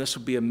often this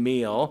would be a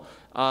meal.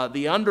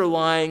 The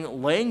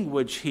underlying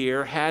language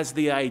here has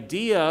the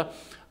idea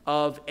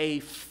of a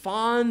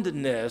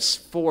fondness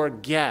for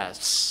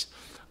guests.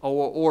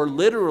 Or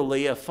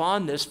literally a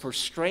fondness for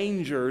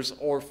strangers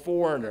or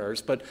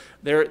foreigners, but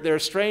they're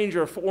strange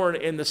or foreign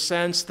in the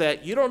sense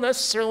that you don't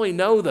necessarily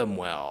know them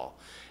well.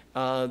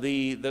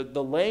 The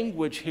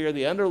language here,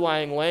 the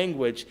underlying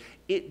language,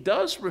 it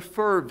does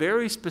refer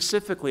very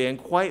specifically and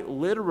quite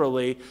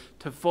literally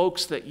to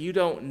folks that you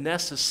don't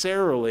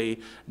necessarily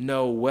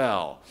know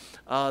well.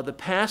 The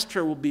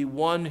pastor will be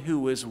one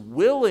who is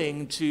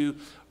willing to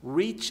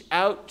reach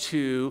out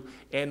to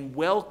and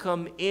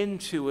welcome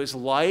into his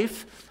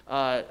life,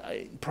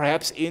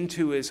 perhaps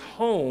into his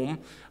home,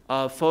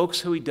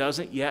 folks who he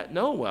doesn't yet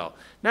know well.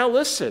 Now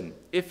listen,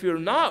 if you're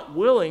not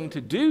willing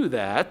to do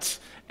that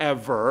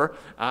ever,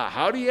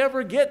 how do you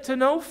ever get to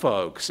know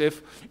folks?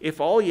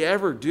 If all you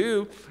ever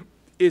do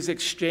is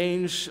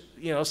exchange,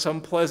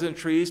 some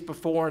pleasantries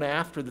before and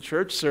after the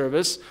church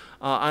service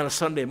on a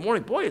Sunday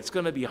morning, boy, it's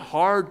going to be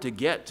hard to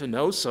get to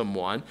know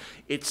someone.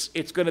 It's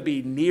going to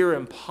be near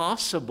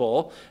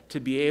impossible to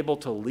be able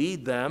to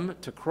lead them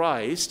to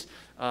Christ.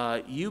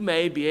 You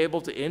may be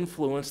able to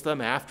influence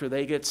them after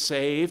they get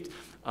saved.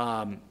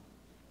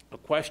 a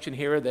question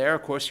here or there.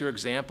 Of course, your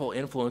example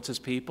influences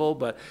people,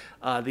 but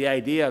the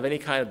idea of any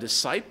kind of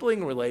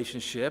discipling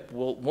relationship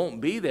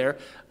won't be there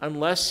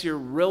unless you're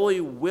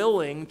really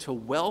willing to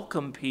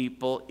welcome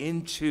people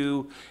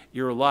into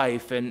your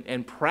life.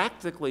 And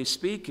practically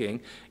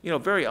speaking,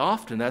 very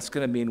often that's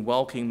going to mean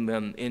welcoming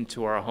them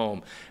into our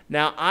home.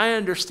 Now, I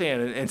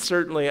understand, and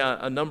certainly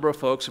a number of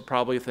folks are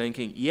probably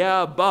thinking,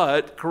 yeah,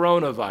 but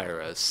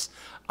coronavirus.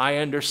 I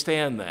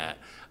understand that.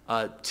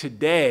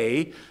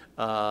 Today,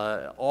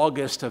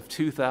 August of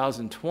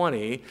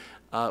 2020,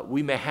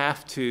 we may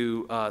have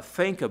to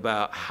think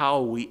about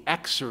how we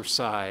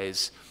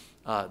exercise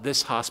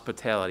this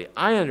hospitality.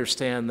 I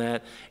understand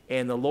that,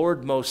 and the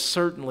Lord most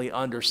certainly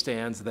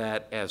understands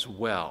that as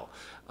well.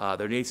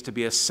 There needs to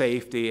be a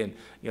safety, and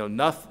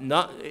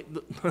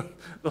the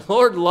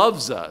Lord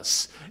loves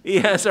us. He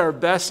has our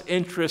best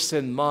interests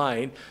in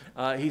mind.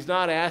 He's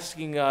not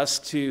asking us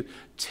to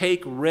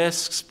take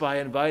risks by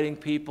inviting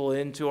people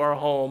into our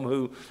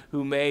home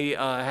who may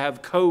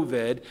have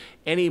COVID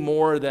any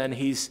more than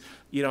he's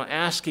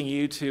asking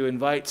you to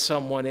invite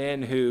someone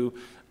in who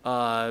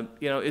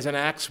is an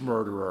axe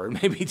murderer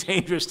and may be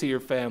dangerous to your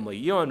family.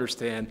 You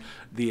understand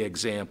the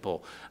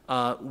example.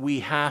 We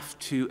have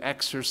to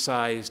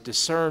exercise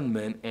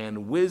discernment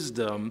and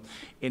wisdom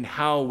in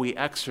how we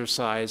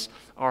exercise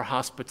our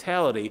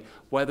hospitality,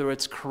 whether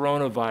it's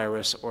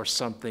coronavirus or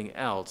something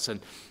else.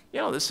 And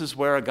this is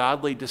where a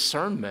godly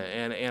discernment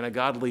and a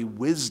godly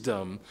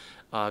wisdom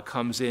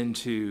comes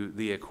into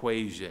the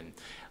equation.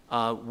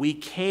 We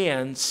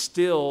can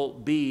still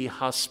be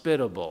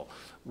hospitable.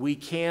 We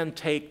can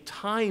take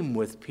time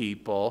with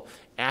people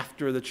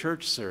after the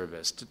church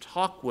service to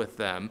talk with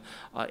them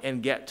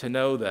and get to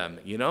know them.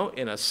 In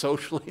a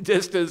socially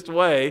distanced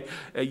way,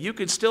 you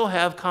can still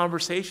have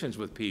conversations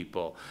with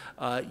people.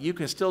 You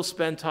can still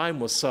spend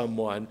time with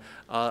someone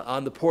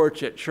on the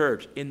porch at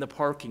church, in the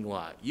parking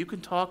lot. You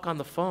can talk on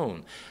the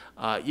phone.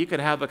 You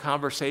can have a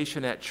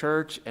conversation at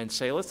church and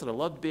say, listen, I'd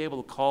love to be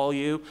able to call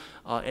you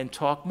and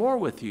talk more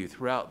with you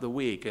throughout the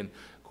week. And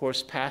of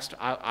course, Pastor,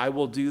 I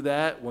will do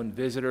that when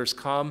visitors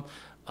come.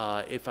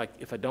 If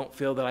I don't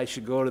feel that I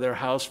should go to their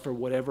house for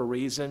whatever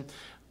reason,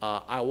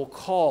 I will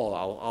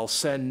call. I'll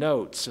send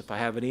notes. If I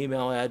have an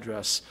email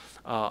address,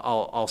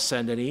 I'll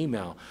send an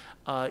email.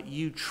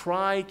 You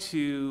try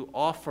to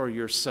offer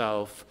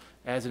yourself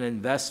as an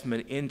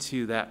investment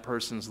into that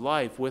person's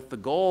life with the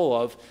goal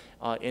of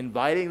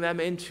inviting them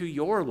into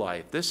your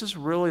life. This is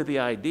really the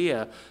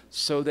idea,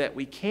 so that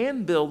we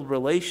can build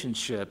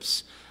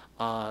relationships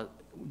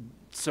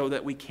so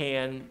that we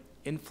can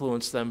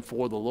influence them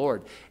for the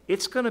Lord.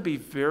 It's going to be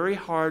very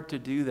hard to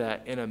do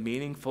that in a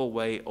meaningful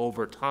way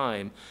over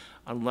time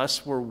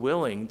unless we're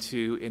willing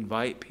to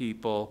invite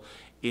people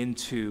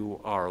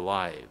into our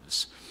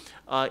lives.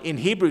 In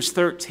Hebrews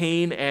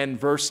 13 and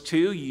verse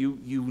 2,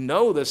 you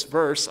know this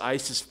verse, I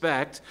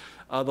suspect.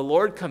 The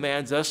Lord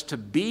commands us to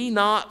be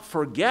not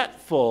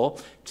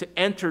forgetful to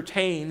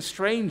entertain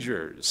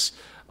strangers.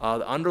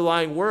 The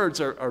underlying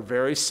words are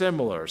very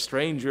similar.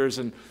 Strangers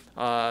and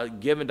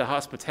given to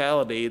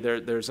hospitality,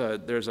 there's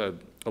a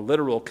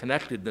literal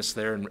connectedness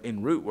there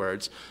in root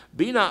words.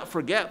 Be not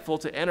forgetful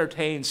to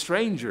entertain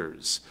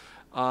strangers.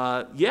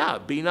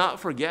 Be not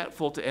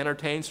forgetful to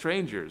entertain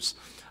strangers.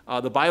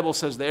 The Bible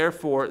says,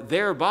 therefore,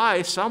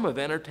 thereby some have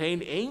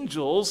entertained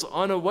angels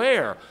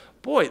unaware.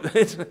 Boy,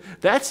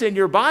 that's in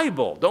your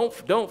Bible.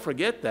 Don't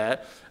forget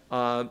that.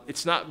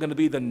 It's not going to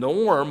be the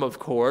norm, of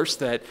course,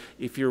 that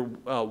if you're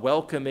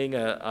welcoming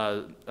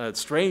a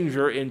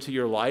stranger into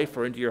your life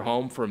or into your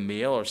home for a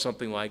meal or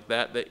something like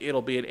that, that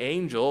it'll be an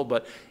angel.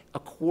 But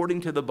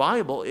according to the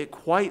Bible, it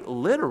quite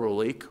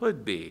literally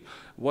could be.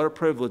 What a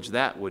privilege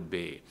that would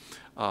be.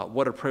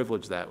 What a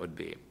privilege that would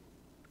be.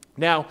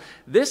 Now,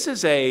 this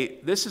is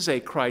a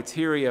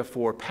criteria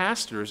for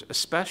pastors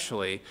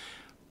especially,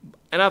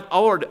 and I've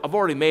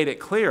already made it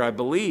clear, I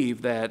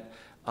believe, that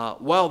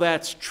while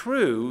that's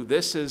true,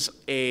 this is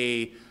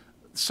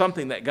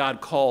something that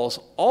God calls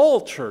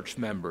all church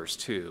members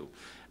to.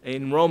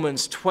 In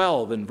Romans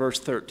 12 and verse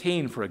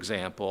 13, for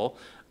example,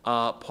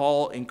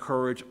 Paul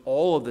encouraged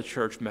all of the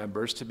church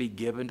members to be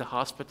given to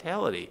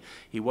hospitality.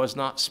 He was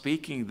not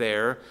speaking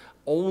there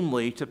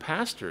only to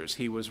pastors.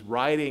 He was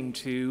writing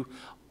to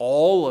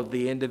all of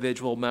the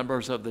individual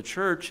members of the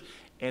church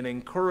and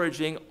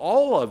encouraging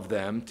all of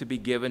them to be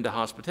given to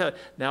hospitality.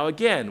 Now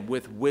again,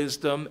 with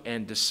wisdom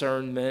and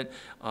discernment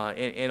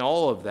and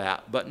all of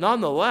that, but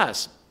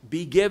nonetheless,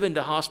 be given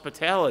to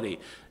hospitality.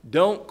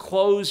 Don't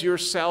close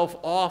yourself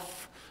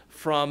off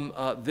from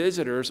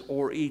visitors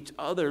or each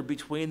other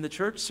between the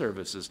church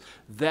services.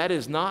 That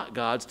is not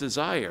God's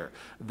desire.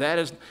 That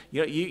is,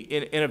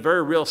 in a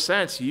very real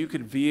sense, you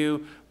could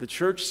view the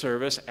church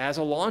service as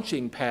a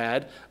launching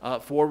pad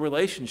for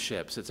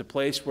relationships. It's a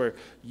place where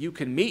you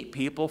can meet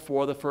people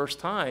for the first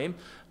time,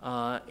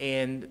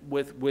 and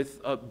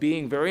with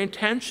being very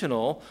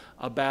intentional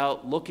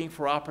about looking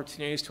for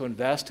opportunities to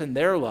invest in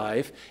their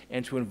life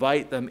and to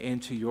invite them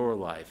into your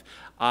life.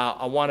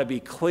 I want to be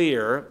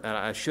clear, and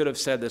I should have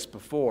said this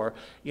before,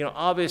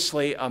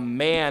 obviously a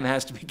man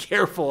has to be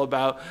careful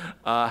about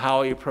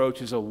how he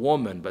approaches a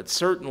woman, but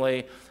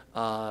certainly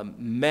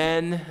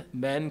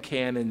men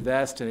can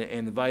invest and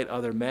invite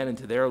other men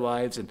into their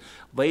lives, and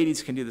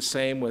ladies can do the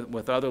same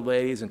with other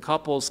ladies, and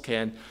couples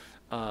can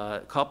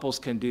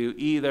do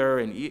either.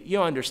 And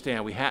you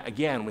understand, we have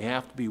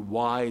to be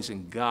wise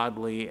and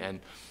godly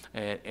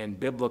and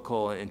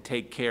biblical, and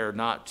take care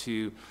not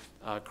to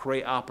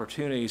create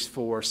opportunities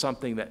for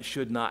something that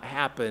should not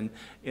happen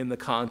in the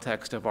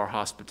context of our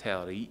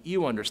hospitality.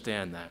 You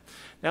understand that.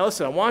 Now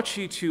listen, I want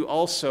you to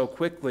also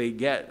quickly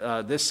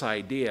get this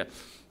idea.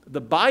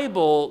 The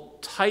Bible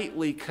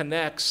tightly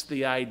connects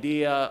the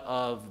idea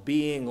of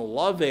being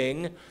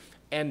loving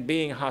and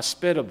being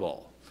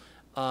hospitable.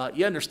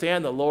 You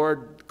understand the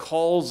Lord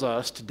calls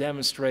us to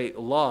demonstrate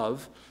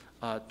love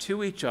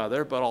to each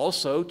other, but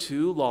also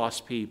to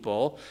lost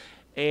people.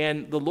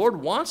 And the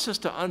Lord wants us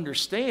to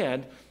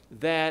understand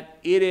that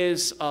it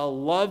is a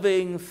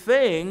loving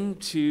thing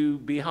to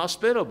be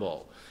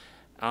hospitable.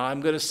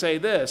 I'm going to say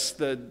this,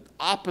 the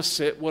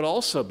opposite would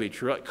also be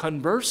true.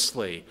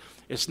 Conversely,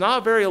 it's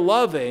not very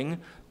loving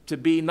to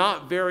be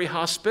not very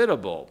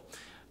hospitable.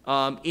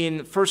 In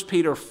 1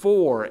 Peter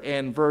 4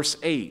 and verse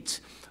 8,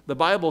 the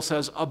Bible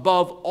says,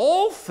 above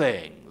all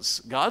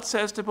things, God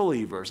says to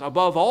believers,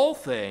 above all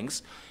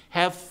things,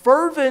 have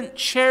fervent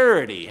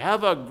charity,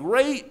 have a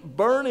great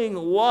burning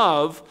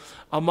love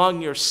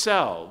among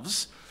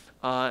yourselves.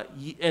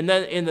 And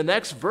then in the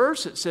next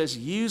verse it says,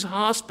 use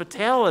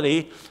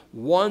hospitality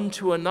one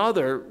to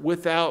another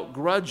without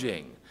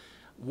grudging.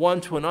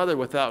 One to another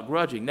without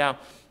grudging. Now,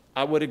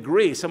 I would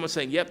agree, someone's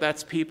saying, yep,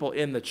 that's people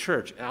in the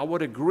church. And I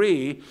would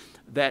agree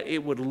that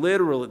it would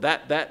literally,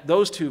 that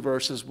those two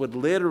verses would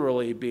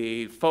literally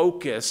be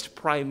focused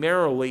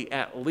primarily,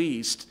 at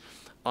least,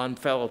 on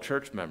fellow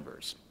church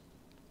members.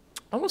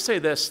 I will say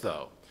this,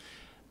 though.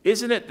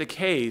 Isn't it the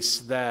case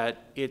that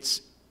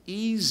it's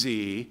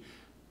easy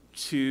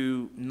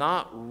to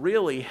not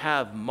really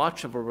have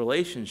much of a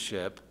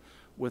relationship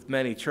with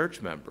many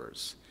church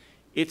members?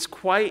 It's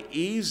quite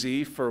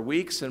easy for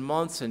weeks and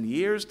months and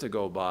years to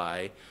go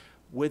by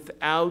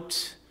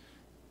without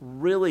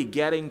really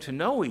getting to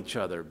know each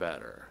other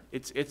better.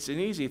 It's an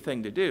easy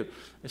thing to do,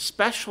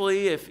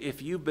 especially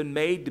if you've been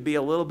made to be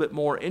a little bit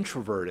more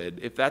introverted,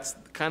 if that's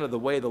kind of the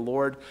way the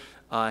Lord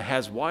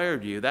has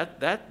wired you.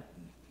 That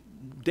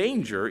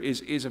danger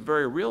is a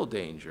very real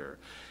danger.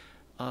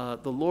 The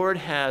Lord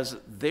has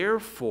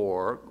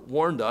therefore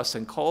warned us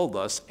and called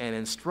us and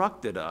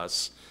instructed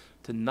us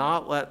to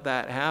not let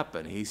that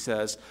happen. He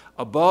says,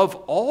 above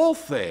all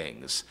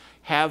things,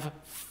 have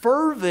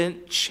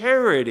fervent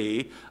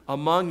charity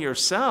among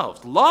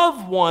yourselves.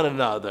 Love one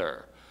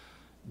another.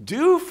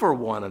 Do for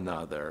one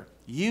another.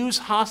 Use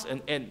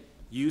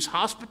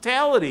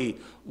hospitality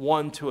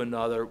one to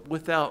another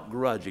without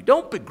grudging.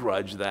 Don't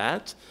begrudge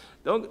that.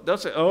 Don't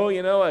say,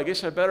 oh, I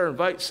guess I better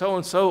invite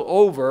so-and-so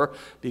over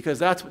because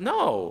that's...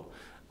 No.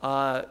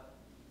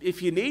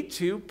 If you need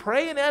to,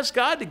 pray and ask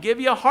God to give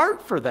you a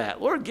heart for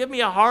that. Lord, give me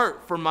a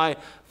heart for my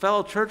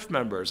fellow church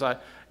members.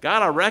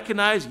 God, I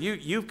recognize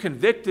you've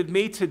convicted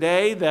me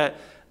today that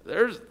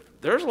there's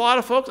a lot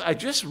of folks, I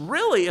just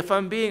really, if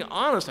I'm being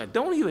honest, I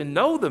don't even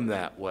know them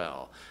that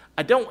well.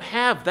 I don't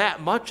have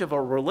that much of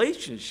a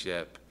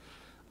relationship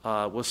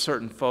with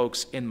certain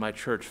folks in my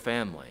church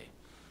family.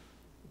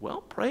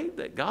 Well, pray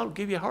that God will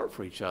give you a heart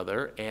for each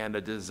other and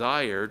a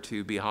desire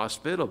to be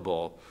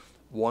hospitable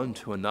one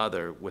to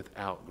another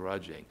without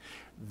grudging.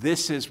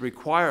 This is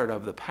required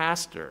of the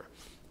pastor,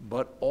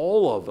 but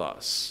all of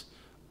us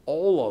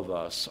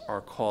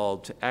are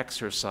called to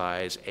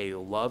exercise a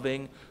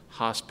loving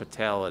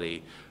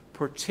hospitality,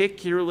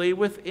 particularly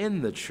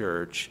within the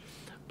church.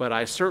 But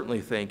I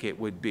certainly think it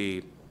would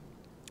be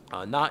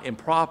not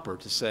improper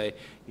to say,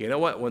 you know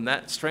what, when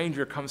that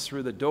stranger comes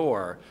through the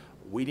door,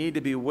 we need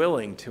to be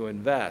willing to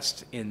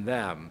invest in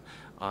them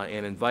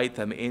and invite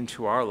them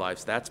into our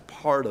lives. That's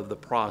part of the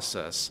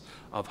process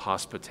of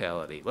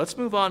hospitality. Let's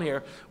move on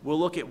here. We'll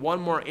look at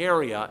one more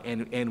area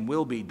and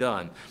we'll be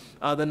done.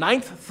 The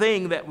ninth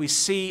thing that we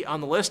see on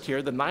the list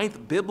here, the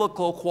ninth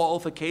biblical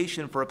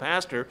qualification for a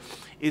pastor,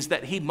 is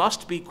that he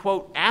must be,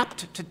 quote,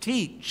 apt to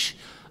teach.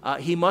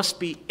 He must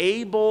be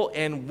able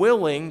and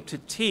willing to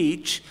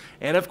teach,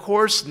 and of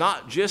course,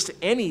 not just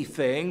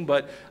anything,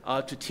 but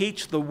to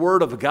teach the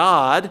Word of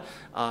God,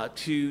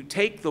 to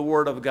take the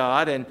Word of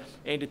God and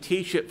to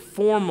teach it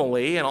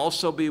formally, and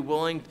also be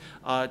willing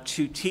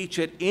to teach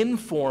it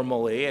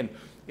informally. And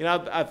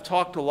I've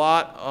talked a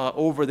lot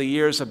over the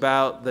years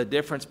about the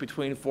difference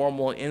between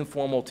formal and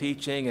informal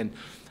teaching, and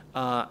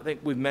I think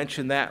we've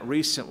mentioned that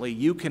recently.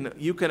 You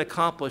can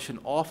accomplish an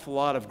awful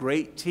lot of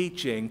great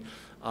teaching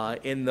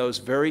in those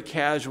very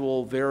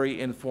casual,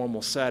 very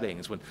informal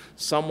settings. When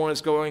someone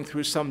is going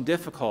through some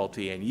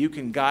difficulty and you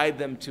can guide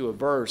them to a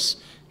verse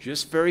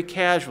just very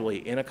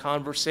casually in a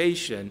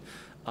conversation,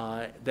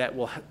 that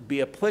will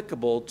be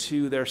applicable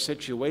to their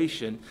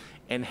situation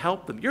and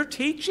help them. You're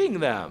teaching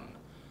them.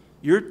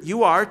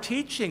 You are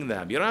teaching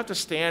them. You don't have to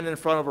stand in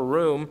front of a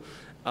room,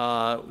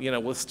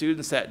 with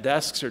students at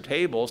desks or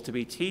tables to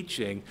be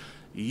teaching.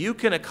 You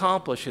can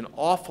accomplish an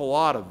awful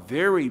lot of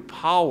very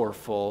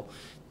powerful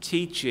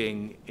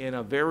teaching in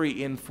a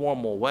very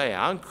informal way.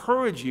 I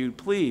encourage you,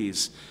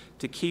 please,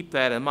 to keep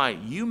that in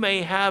mind. You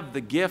may have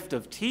the gift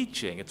of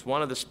teaching. It's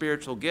one of the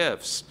spiritual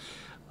gifts.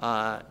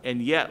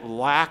 And yet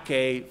lack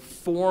a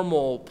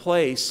formal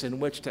place in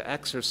which to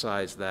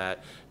exercise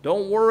that.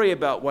 Don't worry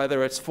about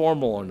whether it's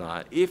formal or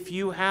not. If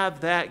you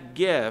have that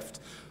gift,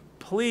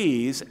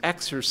 please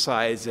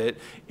exercise it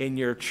in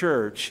your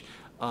church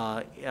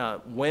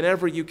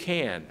whenever you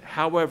can,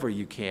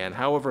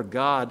 however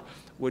God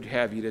would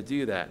have you to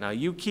do that. Now,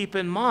 you keep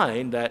in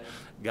mind that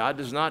God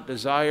does not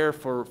desire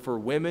for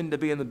women to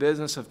be in the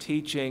business of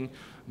teaching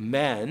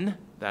men.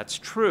 That's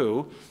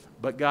true.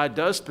 But God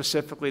does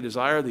specifically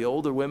desire the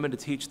older women to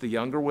teach the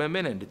younger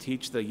women and to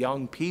teach the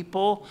young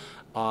people.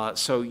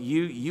 So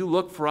you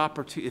look for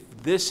opportunity.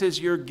 If this is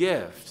your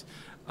gift,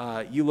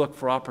 you look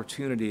for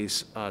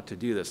opportunities to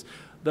do this.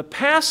 The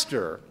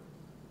pastor,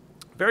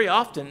 very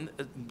often,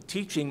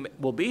 teaching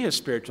will be his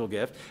spiritual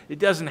gift. It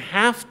doesn't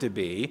have to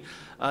be.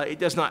 It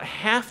does not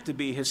have to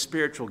be his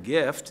spiritual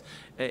gift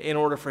in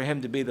order for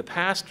him to be the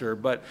pastor,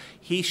 but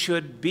he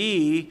should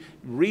be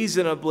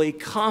reasonably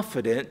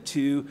confident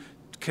to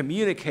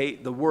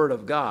communicate the Word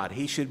of God.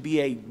 He should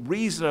be a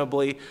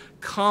reasonably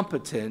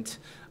competent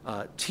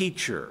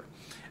teacher.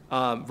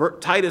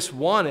 Titus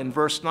 1 and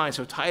verse 9.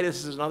 So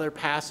Titus is another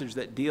passage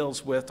that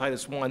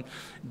Titus 1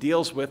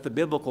 deals with the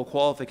biblical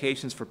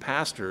qualifications for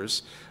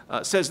pastors.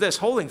 Says this,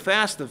 holding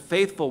fast the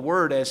faithful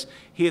word as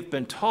he hath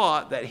been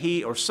taught,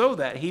 so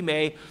that he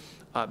may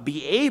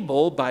be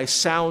able by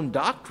sound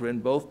doctrine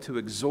both to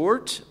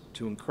exhort,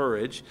 to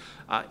encourage,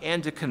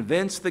 and to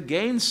convince the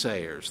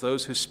gainsayers,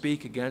 those who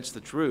speak against the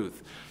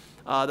truth.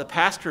 The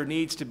pastor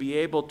needs to be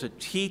able to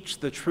teach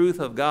the truth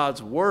of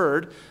God's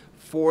word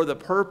for the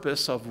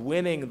purpose of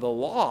winning the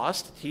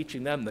lost,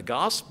 teaching them the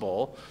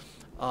gospel,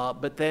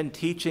 but then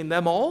teaching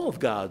them all of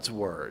God's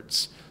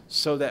words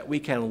so that we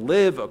can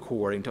live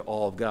according to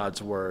all of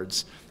God's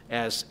words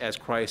as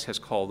Christ has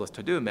called us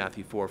to do in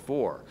Matthew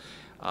 4:4.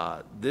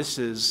 This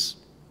is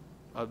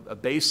a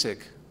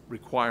basic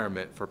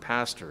requirement for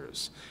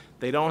pastors.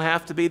 They don't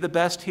have to be the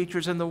best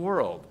teachers in the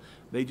world.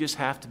 They just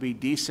have to be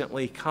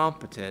decently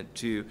competent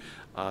to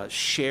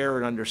share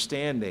an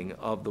understanding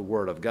of the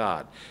Word of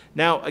God.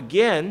 Now,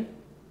 again,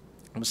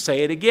 I'm going to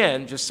say it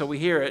again, just so we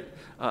hear it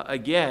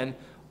again.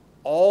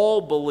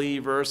 All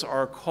believers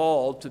are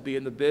called to be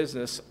in the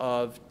business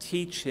of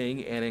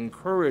teaching and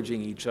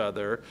encouraging each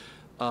other.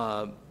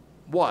 The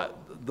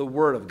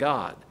Word of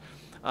God.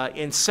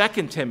 In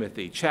 2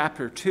 Timothy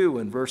chapter 2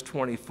 and verse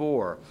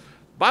 24,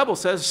 the Bible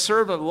says, "A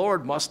servant of the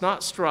Lord must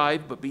not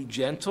strive, but be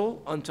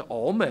gentle unto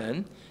all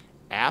men,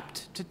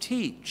 apt to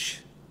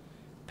teach,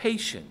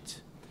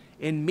 patient,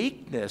 in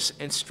meekness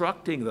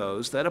instructing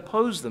those that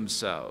oppose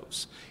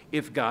themselves,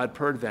 if God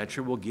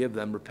peradventure will give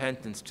them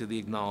repentance to the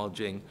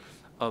acknowledging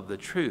of the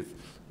truth."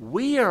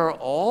 We are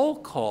all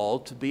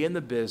called to be in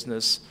the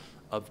business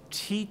of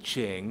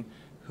teaching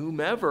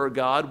whomever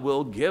God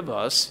will give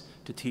us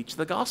to teach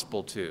the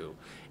gospel to,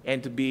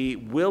 and to be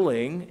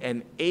willing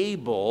and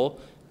able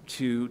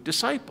to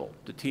disciple,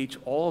 to teach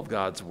all of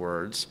God's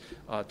words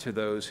to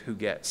those who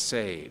get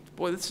saved.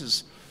 Boy, this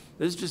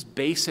is just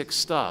basic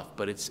stuff,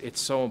 but it's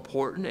so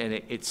important, and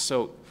it's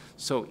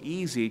so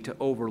easy to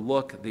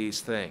overlook these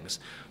things.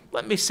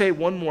 Let me say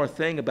one more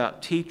thing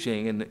about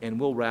teaching, and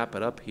we'll wrap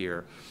it up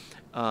here.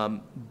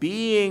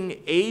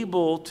 Being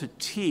able to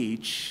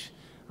teach,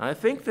 I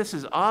think this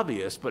is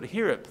obvious, but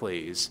hear it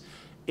please,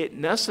 it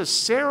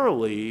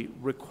necessarily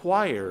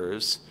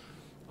requires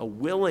a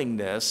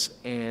willingness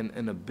and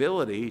an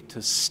ability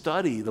to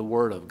study the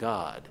Word of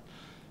God.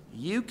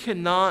 You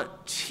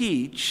cannot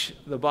teach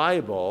the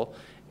Bible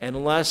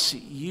unless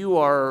you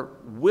are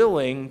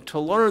willing to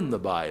learn the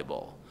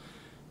Bible.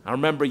 I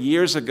remember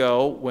years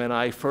ago when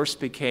I first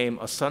became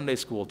a Sunday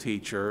school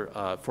teacher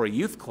for a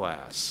youth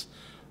class,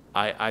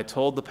 I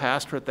told the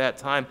pastor at that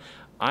time,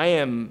 I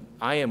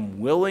am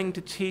willing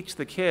to teach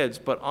the kids,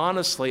 but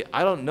honestly,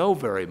 I don't know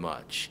very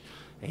much.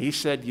 And he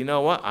said, you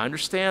know what, I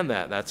understand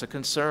that. That's a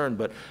concern,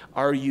 but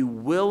are you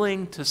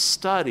willing to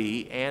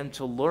study and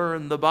to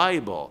learn the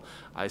Bible?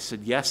 I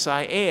said, yes,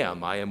 I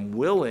am. I am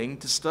willing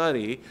to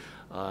study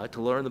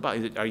to learn the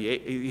Bible.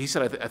 He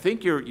said, I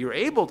think you're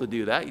able to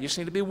do that. You just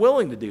need to be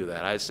willing to do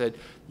that. I said,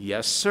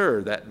 yes,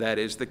 sir, that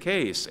is the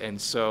case.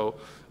 And so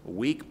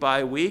week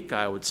by week,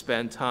 I would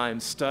spend time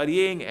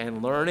studying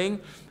and learning,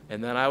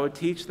 and then I would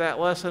teach that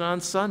lesson on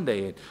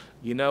Sunday. And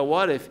you know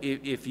what?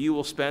 If you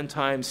will spend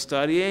time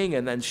studying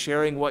and then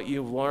sharing what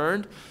you've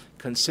learned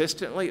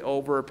consistently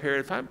over a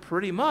period of time,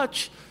 pretty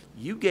much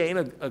you gain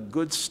a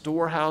good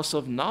storehouse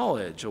of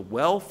knowledge, a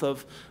wealth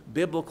of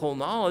biblical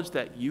knowledge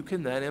that you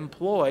can then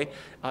employ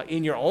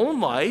in your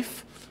own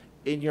life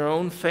in your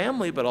own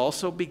family, but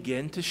also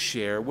begin to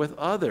share with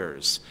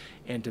others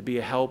and to be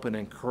a help and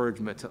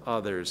encouragement to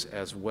others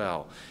as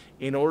well.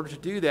 In order to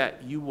do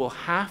that, you will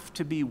have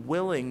to be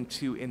willing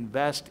to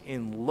invest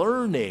in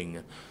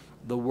learning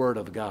the Word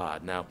of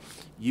God. Now,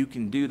 you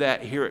can do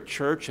that here at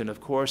church, and of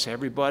course,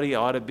 everybody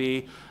ought to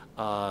be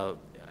at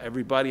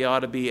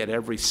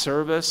every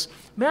service.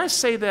 May I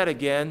say that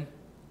again?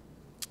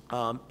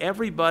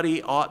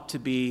 Everybody ought to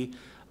be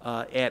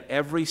at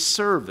every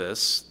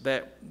service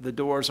that the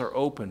doors are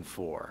open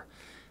for.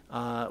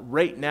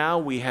 Right now,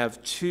 we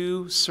have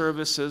 2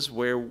 services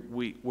where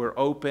we're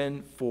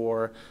open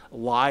for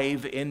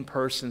live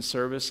in-person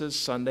services,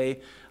 Sunday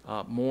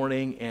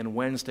morning and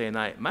Wednesday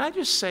night. May I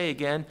just say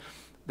again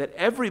that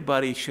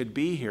everybody should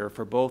be here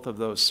for both of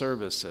those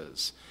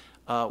services.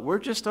 We're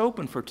just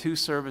open for 2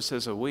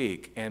 services a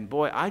week, and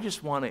boy, I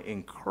just want to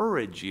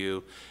encourage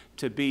you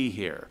to be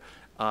here.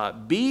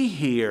 Be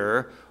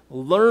here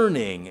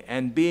learning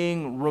and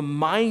being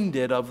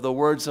reminded of the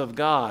words of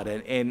God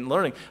and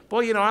learning.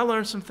 Boy, you know, I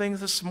learned some things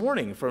this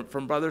morning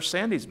from Brother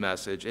Sandy's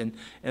message, and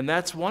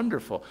that's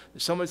wonderful.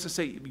 Somebody's going to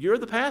say, you're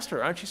the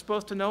pastor, aren't you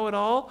supposed to know it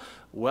all?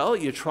 Well,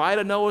 you try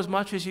to know as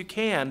much as you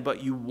can,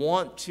 but you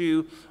want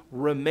to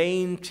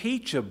remain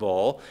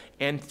teachable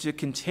and to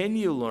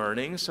continue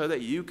learning so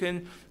that you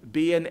can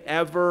be an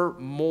ever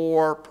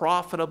more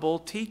profitable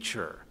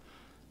teacher.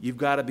 You've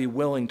got to be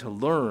willing to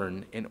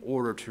learn in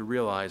order to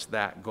realize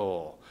that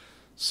goal.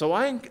 So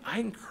I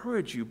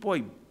encourage you,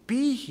 boy,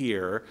 be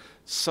here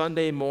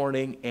Sunday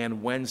morning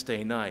and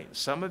Wednesday night.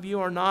 Some of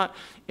you are not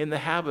in the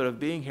habit of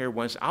being here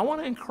Wednesday. I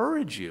want to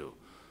encourage you.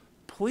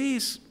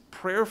 Please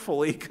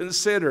prayerfully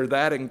consider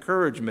that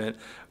encouragement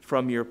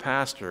from your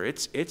pastor.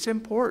 It's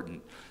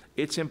important.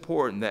 It's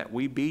important that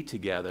we be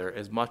together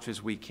as much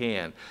as we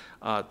can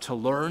to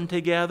learn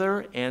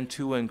together and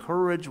to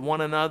encourage one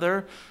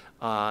another,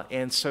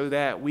 and so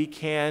that we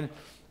can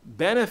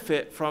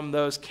benefit from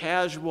those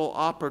casual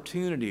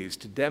opportunities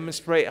to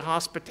demonstrate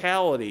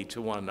hospitality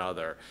to one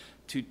another,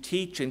 to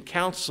teach and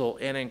counsel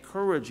and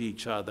encourage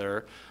each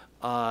other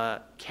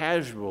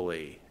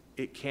casually.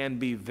 It can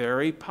be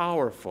very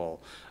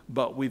powerful,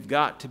 but we've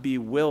got to be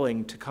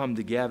willing to come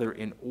together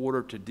in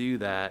order to do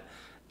that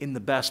in the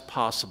best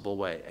possible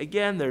way.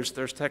 Again, there's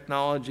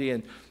technology,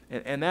 and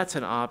that's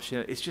an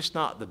option. It's just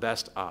not the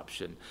best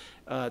option.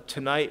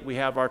 Tonight we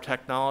have our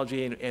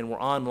technology, and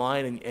we're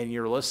online, and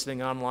you're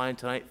listening online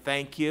tonight.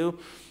 Thank you.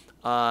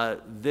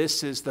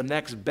 This is the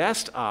next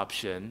best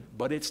option,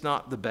 but it's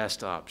not the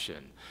best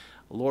option.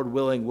 Lord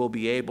willing, we'll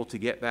be able to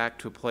get back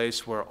to a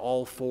place where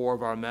all 4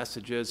 of our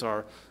messages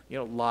are,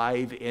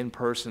 live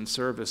in-person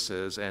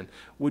services. And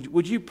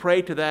would you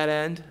pray to that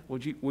end?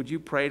 Would you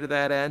pray to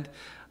that end?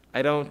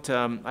 I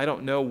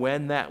don't know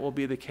when that will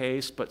be the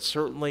case, but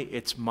certainly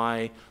it's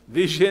my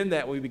vision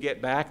that we would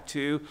get back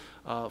to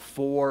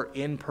 4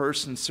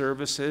 in-person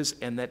services,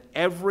 and that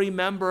every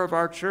member of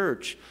our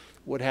church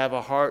would have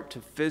a heart to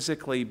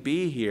physically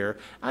be here.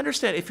 I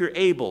understand if you're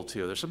able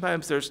to.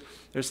 Sometimes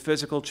there's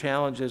physical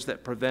challenges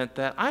that prevent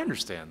that. I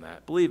understand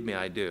that. Believe me,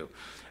 I do.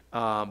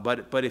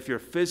 But if you're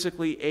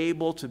physically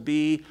able to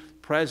be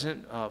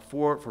present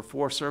for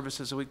 4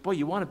 services a week, boy,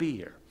 you want to be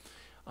here.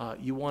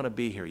 You want to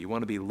be here. You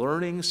want to be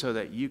learning so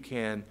that you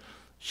can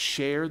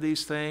share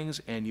these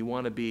things, and you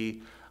want to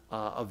be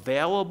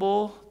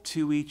available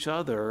to each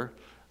other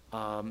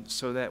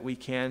so that we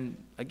can,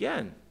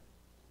 again,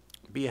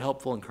 be a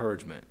helpful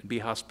encouragement and be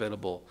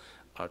hospitable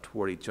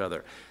toward each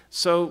other.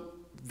 So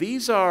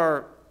these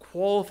are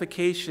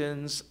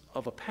qualifications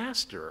of a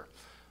pastor,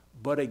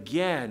 but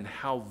again,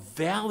 how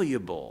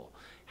valuable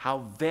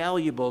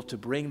to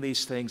bring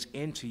these things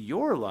into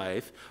your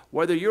life,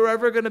 whether you're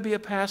ever going to be a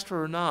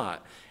pastor or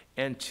not,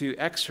 and to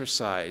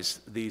exercise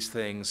these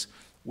things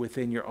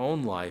within your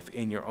own life,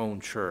 in your own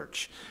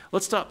church.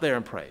 Let's stop there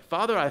and pray.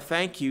 Father, I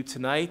thank you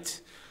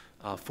tonight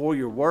for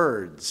your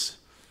words.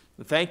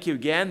 Thank you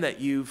again that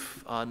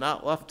you've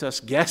not left us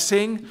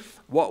guessing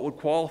what would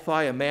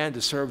qualify a man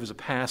to serve as a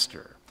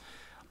pastor.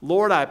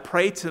 Lord, I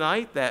pray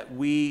tonight that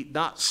we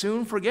not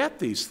soon forget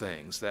these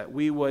things, that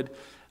we would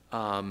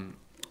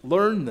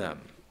learn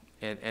them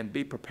and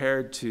be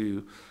prepared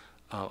to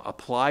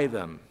apply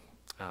them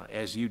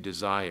as you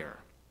desire.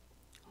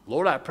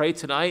 Lord, I pray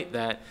tonight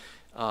that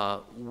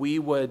we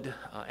would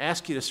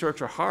ask you to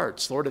search our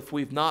hearts. Lord, if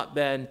we've not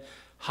been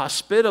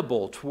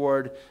hospitable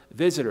toward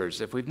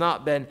visitors, if we've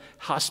not been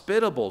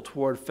hospitable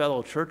toward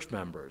fellow church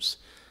members,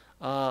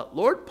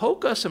 Lord,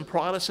 poke us and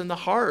prod us in the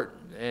heart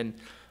and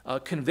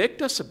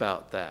convict us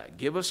about that.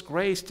 Give us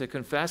grace to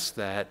confess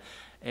that.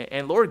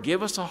 And Lord,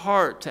 give us a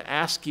heart to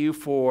ask you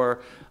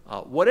for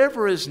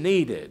whatever is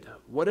needed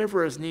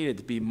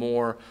to be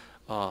more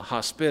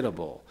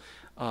hospitable.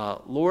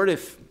 Lord,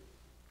 if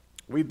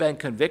we've been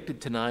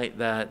convicted tonight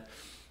that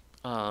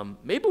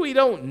maybe we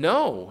don't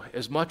know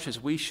as much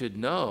as we should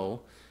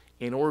know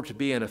in order to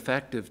be an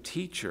effective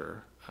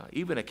teacher,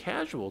 even a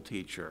casual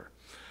teacher,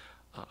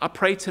 I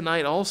pray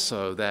tonight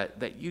also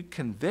that you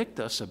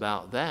convict us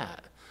about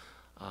that.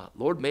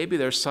 Lord, maybe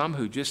there's some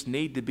who just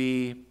need to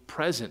be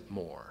present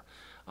more.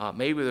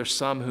 Maybe there's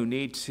some who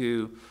need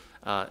to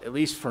at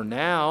least for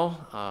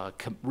now,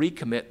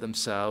 recommit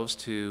themselves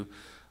to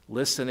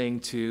listening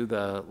to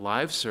the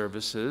live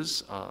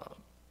services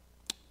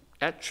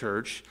at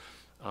church,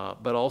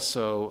 but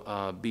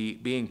also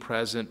being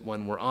present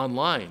when we're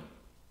online,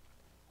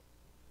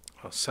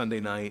 Sunday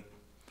night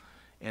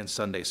and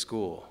Sunday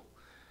school.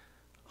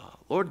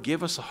 Lord,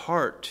 give us a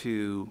heart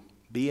to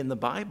be in the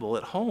Bible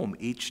at home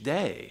each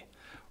day,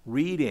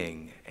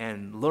 reading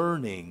and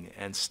learning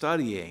and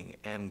studying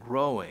and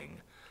growing,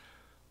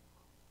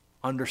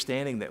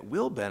 understanding that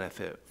we'll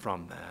benefit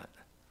from that,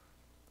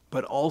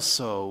 but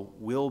also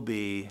we'll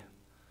be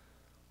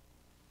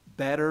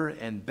better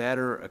and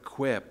better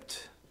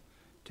equipped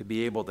to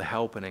be able to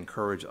help and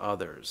encourage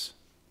others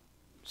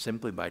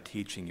simply by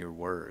teaching your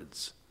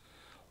words.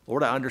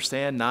 Lord, I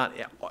understand not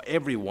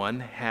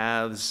everyone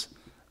has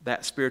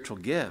that spiritual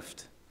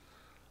gift,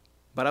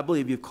 but I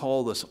believe you've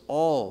called us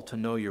all to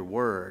know your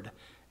word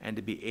and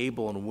to be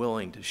able and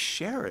willing to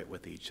share it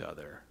with each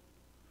other.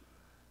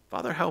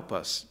 Father, help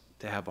us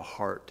to have a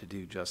heart to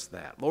do just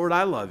that. Lord,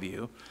 I love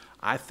you.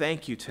 I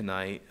thank you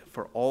tonight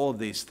for all of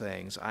these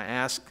things. I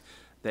ask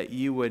that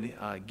you would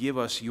give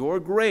us your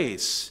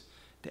grace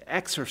to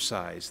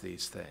exercise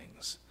these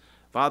things.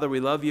 Father, we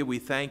love you. We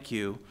thank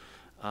you.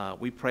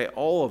 We pray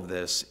all of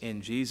this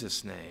in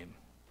Jesus' name.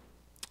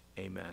 Amen.